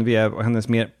där Geneviève och hennes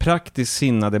mer praktiskt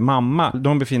sinnade mamma,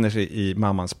 de befinner sig i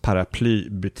mammans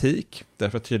paraplybutik.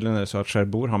 Därför tydligen är det så att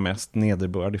Cherbourg har mest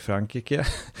nederbörd i Frankrike,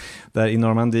 där i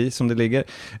Normandie som det ligger.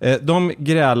 De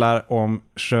grälar om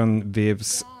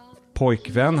Genevièves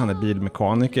pojkvän, han är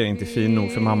bilmekaniker, inte fin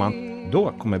nog för mamman.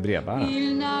 Då kommer brevbäraren.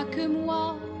 Il n'a que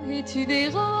moi et tu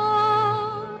verras,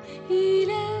 il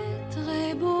est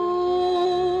très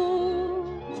beau.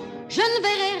 Je ne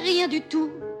verrai rien du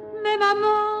tout, mais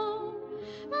maman,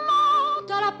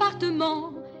 monte à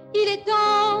l'appartement. Il est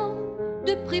temps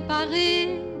de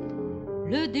préparer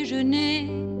le déjeuner.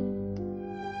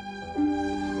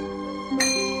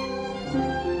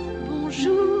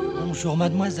 Bonjour. Bonjour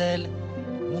mademoiselle.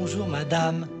 Bonjour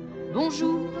madame.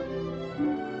 Bonjour.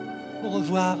 Au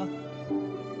revoir.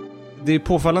 Det är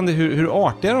påfallande hur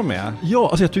artiga de är. Ja,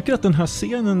 alltså jag tycker att den här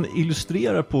scenen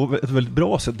illustrerar på ett väldigt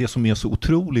bra sätt det som är så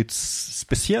otroligt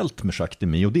speciellt med Jacques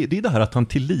Demy. Och det är det här att han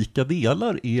till lika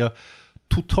delar är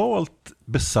totalt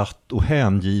besatt och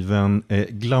hängiven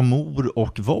glamour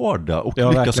och vardag och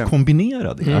lyckas verkligen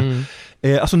kombinera det.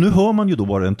 Alltså nu hör man ju då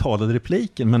bara den talade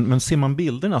repliken, men ser man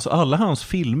bilderna, alltså alla hans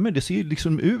filmer, det ser ju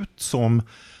liksom ut som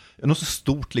något så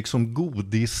stort liksom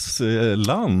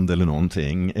godisland eller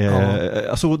någonting.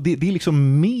 Alltså det är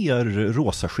liksom mer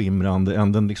rosaskimrande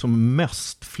än den liksom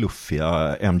mest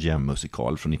fluffiga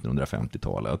MGM-musikal från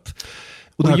 1950-talet.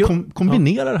 Och det här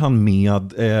kombinerar han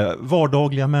med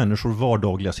vardagliga människor,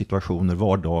 vardagliga situationer,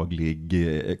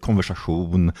 vardaglig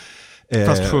konversation.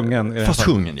 Fast sjungen. Fast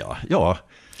sjungen, ja.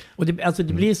 Och det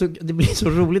blir så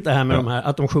roligt det här med de här,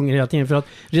 att de sjunger hela tiden, för att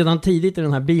redan tidigt i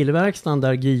den här bilverkstaden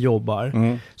där Guy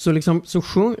jobbar, så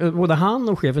sjunger både han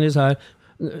och chefen, det är så här,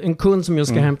 en kund som jag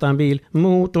ska hämta en bil,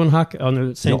 motorn hackar,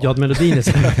 nu säger jag att melodin är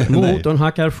så här, motorn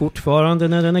hackar fortfarande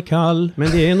när den är kall,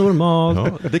 men det är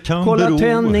normalt. Ja, det kan kolla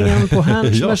tändningen på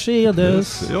hans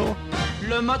Mercedes.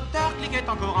 Le moteur cliquait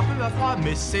encore un peu à froid,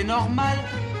 mais c'est normal.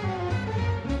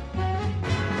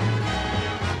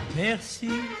 Merci.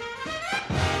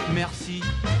 Merci.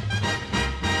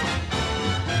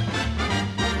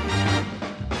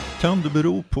 Kan det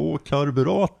bero på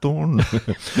karburatorn?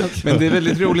 Men det är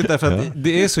väldigt roligt därför att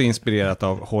det är så inspirerat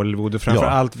av Hollywood och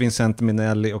framförallt Vincent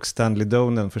Minnelli och Stanley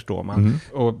Donen, förstår man.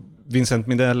 Och Vincent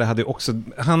Minelli hade också,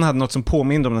 han hade något som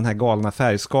påminner om den här galna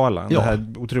färgskalan, det här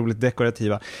otroligt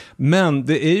dekorativa. Men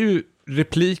det är ju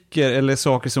repliker eller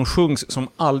saker som sjungs som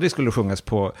aldrig skulle sjungas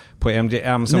på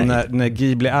MGM, som när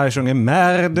Guy Blé sjunger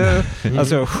merde,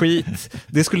 alltså skit,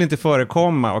 det skulle inte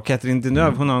förekomma. Och Catherine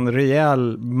Deneuve, hon har en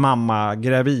rejäl mamma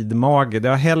gravidmage, det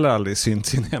har heller aldrig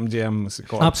synts i en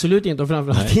MGM-musikal. Absolut inte, och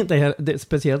framförallt inte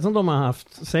speciellt som de har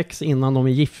haft sex innan de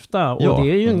är gifta, och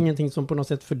det är ju ingenting som på något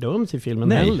sätt fördöms i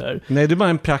filmen heller. Nej, det är bara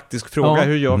en praktisk fråga,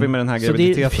 hur gör vi med den här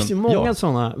graviditeten? Så det finns ju många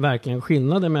sådana verkligen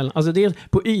skillnader mellan, alltså det är,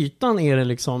 på ytan är det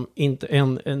liksom inte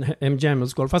en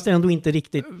MGM-musikal, fast det är ändå inte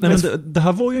riktigt. Men det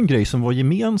här var ju en grej som var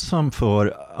gemensam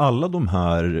för alla de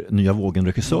här nya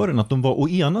vågen-regissörerna, att de var, å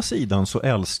ena sidan så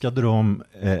älskade de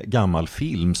gammal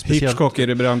film. Hitchcock är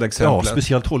det berömda exemplet. Ja,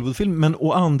 speciellt Hollywoodfilm,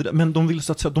 men de ville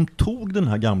så att säga, de tog den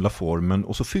här gamla formen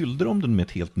och så fyllde de den med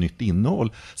ett helt nytt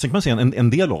innehåll. Sen kan man säga en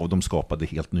del av dem skapade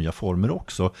helt nya former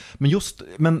också.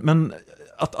 Men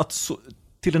att så,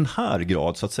 till den här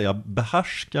grad så att säga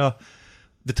behärska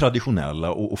det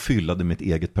traditionella och fylla det med ett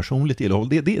eget personligt innehåll.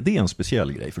 Det är en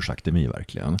speciell grej för Jacques Demy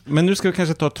verkligen. Men nu ska vi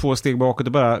kanske ta 2 steg bakåt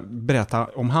och bara berätta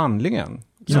om handlingen.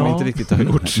 Som vi inte riktigt har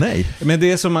gjort. Nej. Men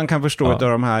det som man kan förstå av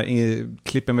de här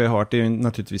klippen vi har hört, det är ju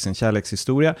naturligtvis en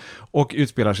kärlekshistoria och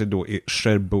utspelar sig då i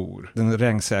Cherbourg, den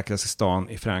regnsäkraste stan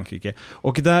i Frankrike.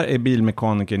 Och där är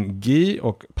bilmekanikern Guy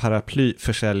och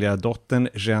paraplyförsäljardottern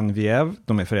Geneviève,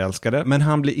 de är förälskade, men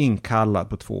han blir inkallad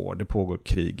på 2 år. Det pågår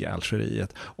krig i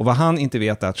Algeriet. Och vad han inte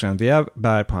vet är att Geneviève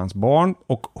bär på hans barn,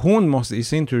 och hon måste i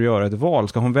sin tur göra ett val.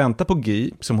 Ska hon vänta på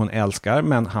Guy, som hon älskar,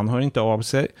 men han hör inte av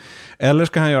sig? Eller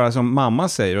ska han göra som mamma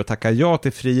säger och tacka ja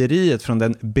till frieriet från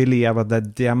den belevade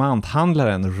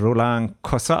diamanthandlaren Roland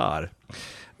Cossard?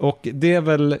 Och det är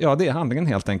väl, det är handlingen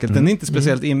helt enkelt. Den är inte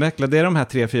speciellt invecklad, det är de här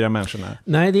 3-4 människorna.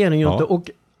 Nej, det är den ju inte.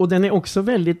 Och den är också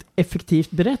väldigt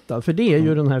effektivt berättad, för det är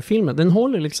ju den här filmen. Den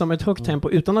håller liksom ett högt tempo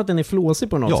utan att den är flåsig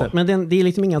på något sätt. Men det är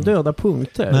liksom inga döda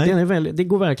punkter. Den är det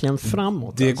går verkligen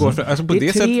framåt. Det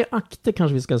är 3 akter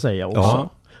kanske vi ska säga också.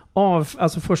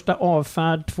 Alltså första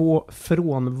avfärd, 2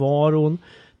 frånvaron,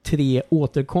 3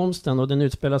 återkomsten, och den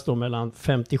utspelas då mellan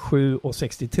 57 och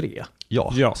 63.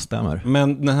 Ja, stämmer.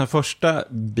 Men den här första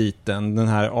biten, den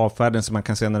här avfärden som man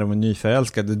kan se när de är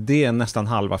nyförälskade, det är nästan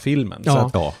halva filmen. Så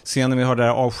att sen när vi har det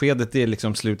här avskedet, det är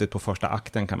liksom slutet på första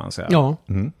akten, kan man säga. Ja.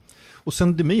 Och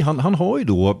sen Demy, han har ju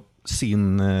då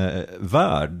sin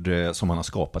värld som han har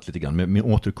skapat lite grann med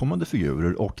återkommande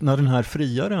figurer, och när den här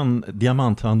friaren,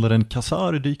 diamanthandlaren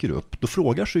Cossard dyker upp, då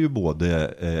frågar sig ju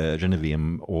både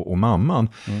Geneviève och mamman,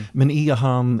 men är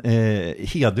han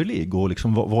hederlig, och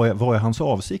liksom, vad är hans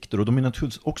avsikter? Och de är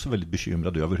naturligtvis också väldigt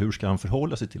bekymrade över hur ska han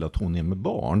förhålla sig till att hon är med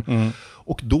barn.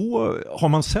 Och då har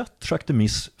man sett Jacques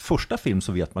Demys första film,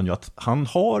 så vet man ju att han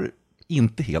har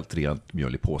inte helt rent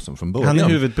mjöl i påsen från början. Han är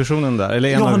huvudpersonen där?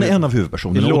 Eller han är en av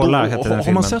huvudpersonerna. Lola heter den filmen.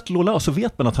 Har man sett Lola, så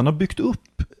vet man att han har byggt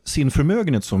upp sin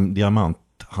förmögenhet som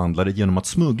diamanthandlare genom att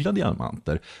smuggla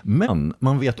diamanter. Men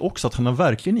man vet också att han har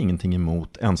verkligen ingenting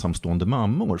emot ensamstående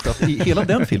mammor. För att i hela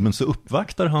den filmen så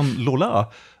uppvaktar han Lola,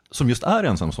 som just är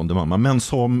ensamstående mamma, men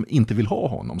som inte vill ha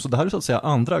honom. Så det här är så att säga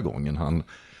andra gången han...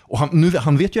 Och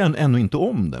han vet ju ännu inte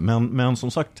om det, men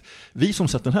som sagt, vi som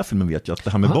sett den här filmen vet ju att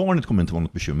det här med barnet kommer inte vara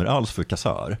något bekymmer alls för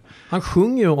Cossard. Han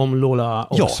sjunger ju om Lola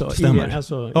också i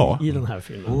den här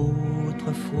filmen.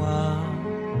 Autrefois,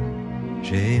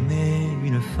 j'ai aimé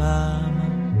une femme,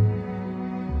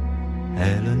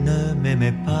 elle ne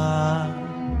m'aimait pas,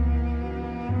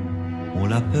 on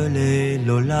l'appelait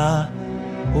Lola.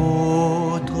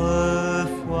 Autrefois,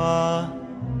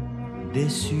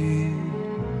 déçu,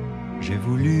 j'ai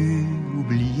voulu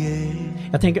oublier.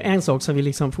 Jag tänker en sak som vi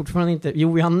liksom fortfarande inte...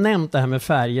 Jo, vi har nämnt det här med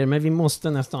färger, men vi måste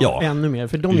nästan ännu mer,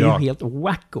 för de är ju helt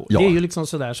wacko. Det är ju liksom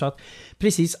sådär så att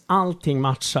precis allting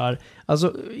matchar.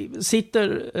 Alltså,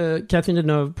 sitter Catherine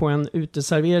Deneuve på en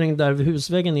uteservering där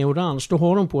husväggen är orange, då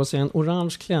har de på sig en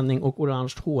orange klänning och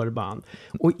orange hårband.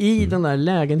 Och i den där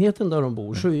lägenheten där de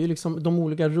bor så är ju liksom de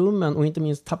olika rummen och inte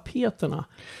minst tapeterna.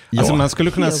 Alltså man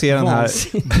skulle kunna se den här...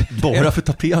 Bara för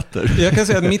tapeter. Jag kan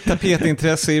säga att mitt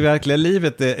tapetintresse i verkliga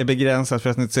livet är begränsat, för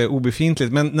att inte säga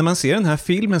obefintligt. Men när man ser den här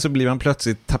filmen så blir man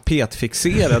plötsligt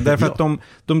tapetfixerad. Därför att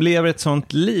de lever ett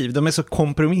sånt liv. De är så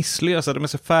kompromisslösa, de är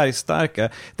så färgstarka.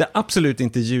 Det absolut absolut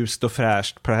inte ljust och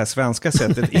fräscht på det här svenska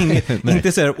sättet.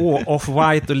 Inte så här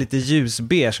off-white och lite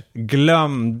ljusbeige.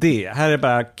 Glöm det. Här är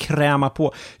bara kräma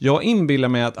på. Jag inbillar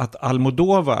mig att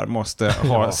Almodovar måste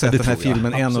ha sett den här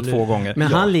filmen en och två gånger. Men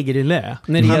han ligger i lä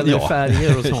när det gäller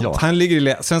färger och sånt. Han ligger i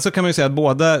lä. Sen så kan man ju säga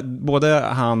att både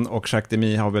han och Jacques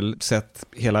Demy har väl sett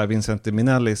hela Vincent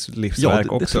Minnellis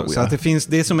livsverk också. Så att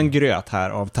det är som en gröt här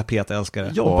av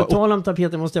tapetälskare. Ja, och på tal om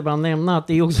tapeter måste jag bara nämna att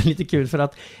det är också lite kul för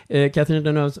att Catherine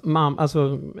Deneuves mamma,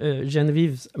 alltså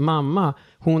Genevieves mamma,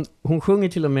 hon sjunger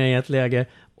till och med i ett läge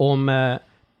om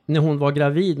när hon var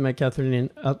gravid med Catherine,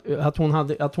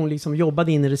 att hon liksom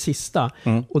jobbade in i det sista.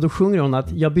 Och då sjunger hon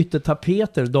att jag bytte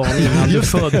tapeter dagen innan du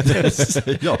föddes.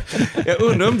 Ja. Jag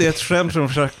undrar om det är ett skämt från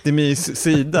Jacques Demys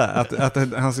sida, att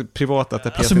hans privata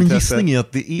tapetintresse... Alltså min gissning är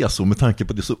att det är så, med tanke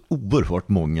på att det är så oerhört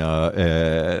många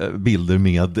bilder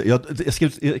med...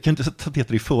 Jag kan inte sätta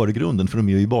tapeter i förgrunden, för de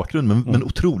är ju i bakgrunden, men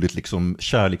otroligt liksom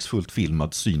kärleksfullt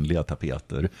filmad, synliga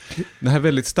tapeter. Den här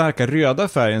väldigt starka röda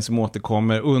färgen som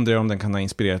återkommer, undrar om den kan ha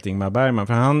inspirerat Ingmar Bergman,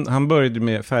 för han började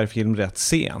med färgfilm rätt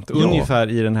sent, ungefär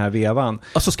i den här vevan.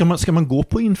 Alltså ska man gå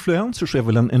på influenser så är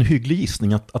väl en hygglig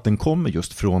gissning att den kommer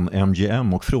just från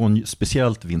MGM och från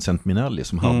speciellt Vincent Minnelli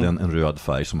som hade en röd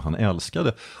färg som han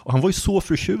älskade. Och han var ju så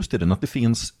förtjust i den att det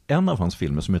finns en av hans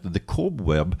filmer som heter The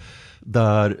Cobweb,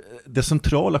 där det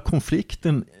centrala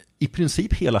konflikten, i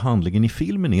princip hela handlingen i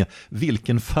filmen, är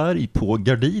vilken färg på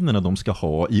gardinerna de ska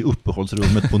ha i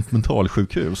uppehållsrummet på ett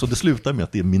mentalsjukhus. Och det slutar med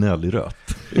att det är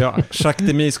Minnelli-rött. Ja, Jacques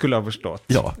Demy skulle ha förstått.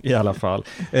 Ja. I alla fall.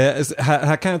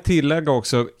 Här kan jag tillägga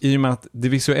också, i och med att det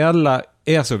visuella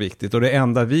är så viktigt och det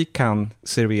enda vi kan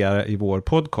servera i vår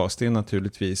podcast är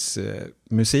naturligtvis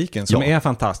musiken som är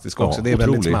fantastisk också. Det är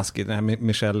väldigt smaskigt, den här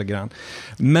Michel Legrand.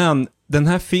 Men den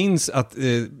här finns att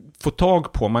få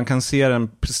tag på. Man kan se den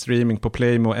på streaming på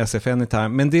Playmo och SF Anytime.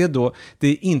 Men det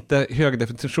är inte hög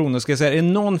definition. Och ska jag säga, är det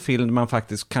någon film man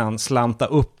faktiskt kan slanta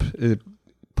upp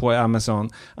på Amazon,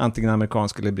 antingen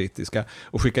amerikanska eller brittiska,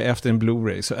 och skicka efter en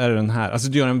Blu-ray, så är det den här.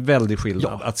 Alltså det gör en väldig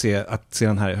skillnad att se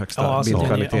den här i högsta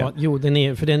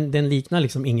bildkvalitet. Den liknar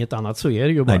liksom inget annat, så är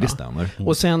det ju bara. Nej, det stämmer.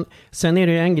 Och sen är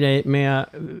det ju en grej med,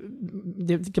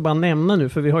 det ska jag bara nämna nu,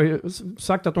 för vi har ju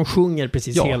sagt att de sjunger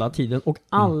precis hela tiden, och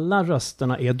alla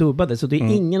rösterna är dubbade, så det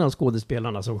är ingen av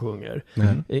skådespelarna som sjunger.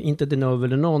 Inte Deneuve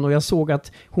eller någon, och jag såg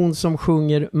att hon som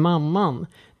sjunger mamman,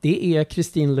 det är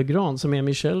Christine Legrand som är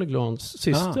Michel Legrands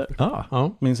syster.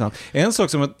 Minsann. En sak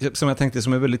som jag tänkte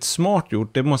som är väldigt smart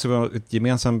gjort, det måste vara ett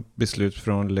gemensamt beslut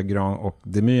från Legrand och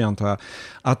Demy, antar jag,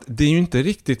 att det är ju inte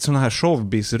riktigt såna här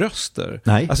showbiz-röster.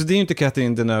 Nej. Alltså det är ju inte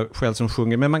Catherine Deneuve själv som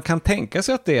sjunger, men man kan tänka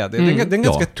sig att det är det. Det är en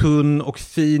ganska tunn och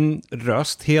fin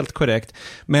röst, helt korrekt.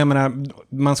 Men jag menar,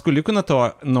 man skulle ju kunna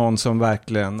ta någon som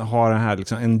verkligen har den här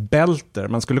liksom, en belter.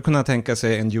 Man skulle kunna tänka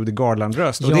sig en Judy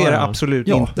Garland-röst, och det är det absolut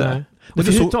inte. Nej. Och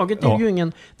överhuvudtaget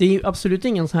är det är ju absolut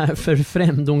ingen så här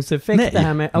förfrämlingseffekt det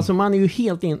här med, alltså man är ju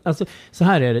helt alltså så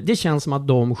här är det känns som att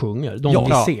de sjunger,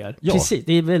 vi ser. Precis,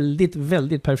 det är väldigt,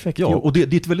 väldigt perfekt. Ja, och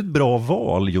det är ett väldigt bra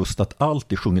val just att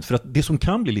allt är sjunget, för att det som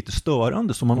kan bli lite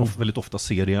störande, som man väldigt ofta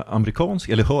ser i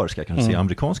amerikanska, eller hör ska jag kanske säga,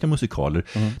 amerikanska musikaler,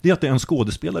 det är att det är en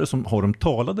skådespelare som har de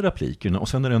talade replikerna, och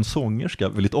sen är det en sångerska,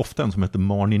 väldigt ofta en som heter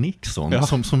Marnie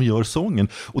Nixon, som gör sången,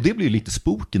 och det blir lite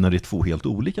spooky när det är två helt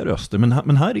olika röster,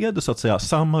 men här är det så att säga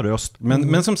samma röst.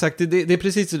 Men som sagt, det är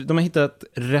precis, de har hittat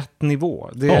rätt nivå.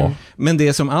 Men det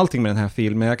är som allting med den här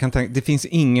filmen, jag kan tänka, det finns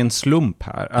ingen slump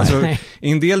här. Alltså,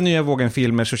 i en del nya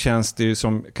vågen-filmer så känns det ju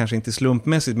som, kanske inte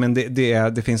slumpmässigt, men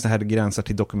det finns det här gränsar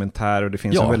till dokumentär, och det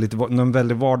finns en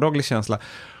väldigt vardaglig känsla.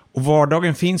 Och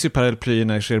vardagen finns ju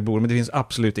parallellpryerna i Cherbourg, men det finns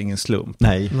absolut ingen slump.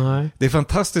 Nej. Det är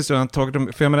fantastiskt att han tagit dem,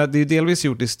 för jag menar, det är ju delvis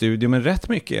gjort i studio, men rätt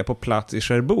mycket är på plats i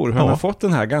Cherbourg. Han har fått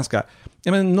den här ganska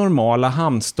normala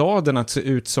hamnstaden att se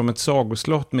ut som ett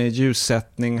sagoslott med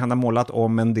ljussättning. Han har målat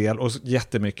om en del och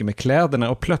jättemycket med kläderna,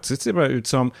 och plötsligt ser det bara ut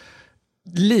som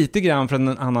lite grann från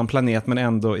en annan planet, men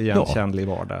ändå igenkännlig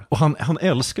vardag. Och han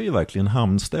älskar ju verkligen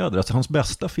hamnstäder. Alltså hans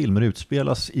bästa filmer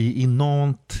utspelas i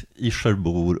Nantes, i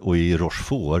Cherbourg och i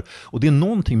Rochefort. Och det är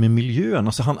någonting med miljön.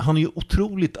 Alltså han är ju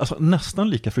otroligt, alltså nästan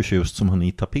lika förtjust som han är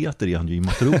i tapeter, är han ju i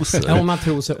Matroser. Ja,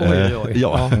 Matroser, oj.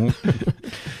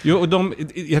 Jo, och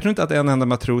jag tror inte att en enda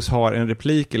matros har en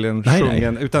replik eller en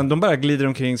sjungen, utan de bara glider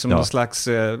omkring som någon slags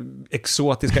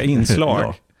exotiska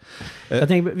inslag. Jag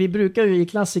tänker, vi brukar ju i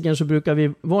klassikern så brukar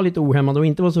vi vara lite ohämmade och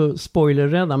inte vara så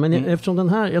spoilerrädda, men eftersom den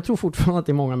här, jag tror fortfarande att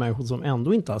det är många människor som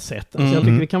ändå inte har sett den, så jag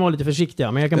tycker vi kan vara lite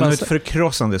försiktiga, men jag kan den bara ett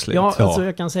förkrossande slut. Ja, alltså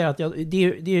jag kan säga att det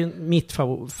är mitt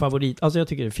favorit, alltså jag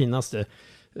tycker det finaste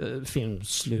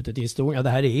filmslutet i historien. Ja, det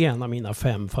här är en av mina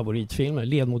 5 favoritfilmer.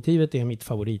 Ledmotivet är mitt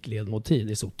favoritledmotiv.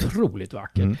 Det är så otroligt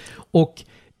vackert. Och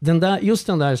just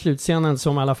den där slutscenen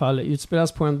som i alla fall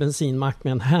utspelas på en bensinmack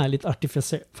med en härligt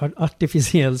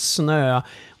artificiell snö,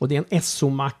 och det är en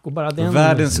SO-mack och bara den...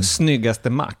 Världens snyggaste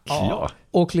mack. Ja.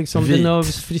 Och liksom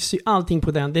Deneuves frisyr, allting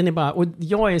på den är bara, och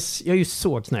jag är ju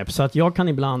så knäpp så att jag kan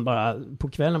ibland bara på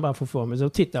kvällen bara få för mig så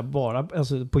tittar jag bara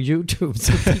alltså på YouTube,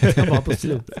 så tittar jag bara på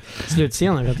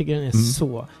slutscenen. Jag tycker den är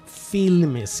så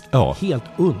filmisk, helt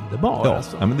underbar. Ja,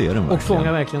 alltså. Ja, men det är den verkligen. Och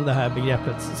fångar verkligen det här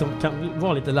begreppet som kan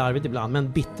vara lite larvigt ibland,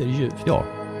 men bitterljuvt. Ja.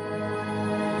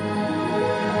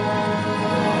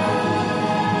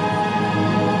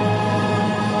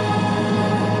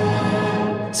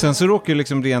 Sen så råkar ju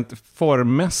liksom rent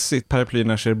formmässigt Paraply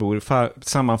när Cherbourg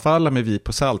sammanfalla med Vi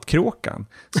på Saltkråkan.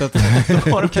 Så att de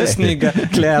har de här snygga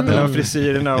kläderna och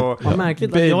frisyrerna och ja,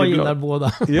 märkligt att jag gillar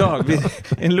båda. Ja,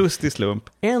 en lustig slump.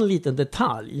 En liten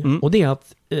detalj, och det är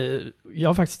att jag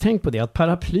har faktiskt tänkt på det, att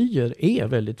paraplyer är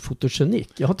väldigt fotogenik.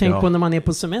 Jag har tänkt på när man är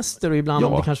på semester och ibland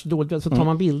om det kanske är dåligt så tar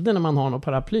man bilder när man har någon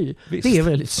paraply. Visst. Det är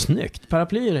väldigt snyggt.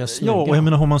 Paraplyer är snygga. Ja, och jag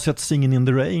menar, har man sett Singin' in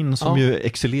the Rain som ju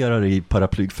excellerar i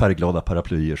färgglada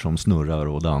paraplyer som snurrar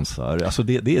och dansar. Alltså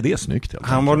det är snyggt.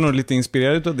 Han var nog lite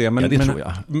inspirerad av det. Men, det tror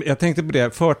jag. Jag tänkte på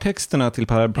det. Förtexterna till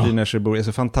Paraply när Cherbourg är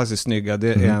så fantastiskt snygga.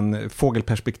 Det är en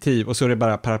fågelperspektiv och så är det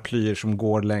bara paraplyer som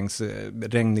går längs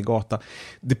regnig gata.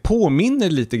 Det påminner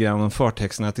lite grann om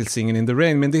förtexterna till Singin' in the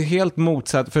Rain, men det är helt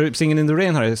motsatt. För Singin' in the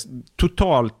Rain har en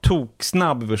totalt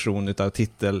toksnabb version utav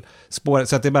titelspåret,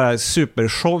 så att det är bara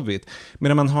supershowigt.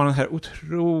 Medan man har den här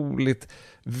otroligt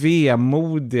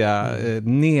vemodiga,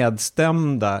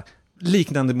 nedstämda,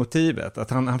 liknande motivet. Att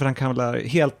han framkallar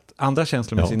helt andra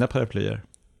känslor med sina paraplyer.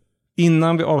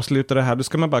 Innan vi avslutar det här, då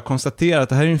ska man bara konstatera att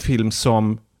det här är en film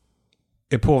som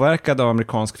är påverkad av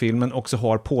amerikansk film, men också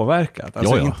har påverkat.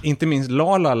 Alltså inte minst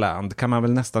La La Land kan man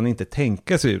väl nästan inte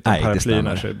tänka sig utan Paraply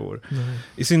när Cherbourg.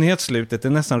 I synnerhet slutet är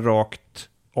nästan rakt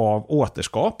av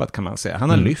återskapat, kan man säga. Han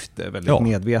har lyft det väldigt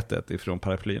medvetet ifrån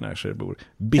Paraply när Cherbourg.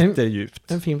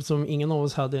 Bitterljuvt. En film som ingen av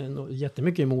oss hade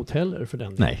jättemycket emot heller för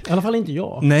den. Nej. I alla fall inte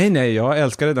jag. Nej, jag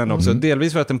älskade den också.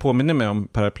 Delvis för att den påminner mig om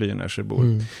Paraply när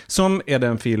Cherbourg. Som är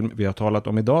den film vi har talat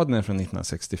om idag. Den är från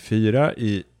 1964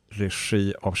 i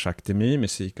regi av Jacques Demy,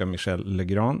 musik av Michel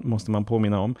Legrand, måste man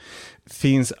påminna om.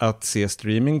 Finns att se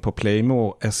streaming på Playmo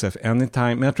och SF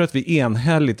Anytime, men jag tror att vi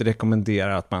enhälligt rekommenderar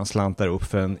att man slantar upp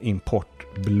för en import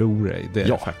Blu-ray. Det är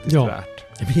det faktiskt värt.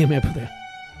 Vi är med på det.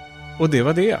 Och det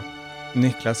var det.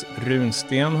 Niklas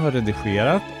Runsten har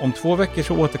redigerat. Om 2 veckor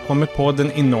så återkommer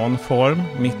podden i någon form,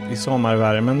 mitt i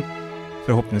sommarvärmen.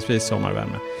 Förhoppningsvis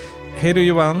sommarvärme. Hej då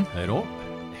Johan. Hej då.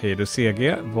 Hej då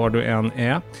CG, var du än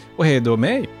är. Och hej då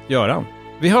mig, Göran.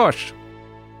 Vi hörs!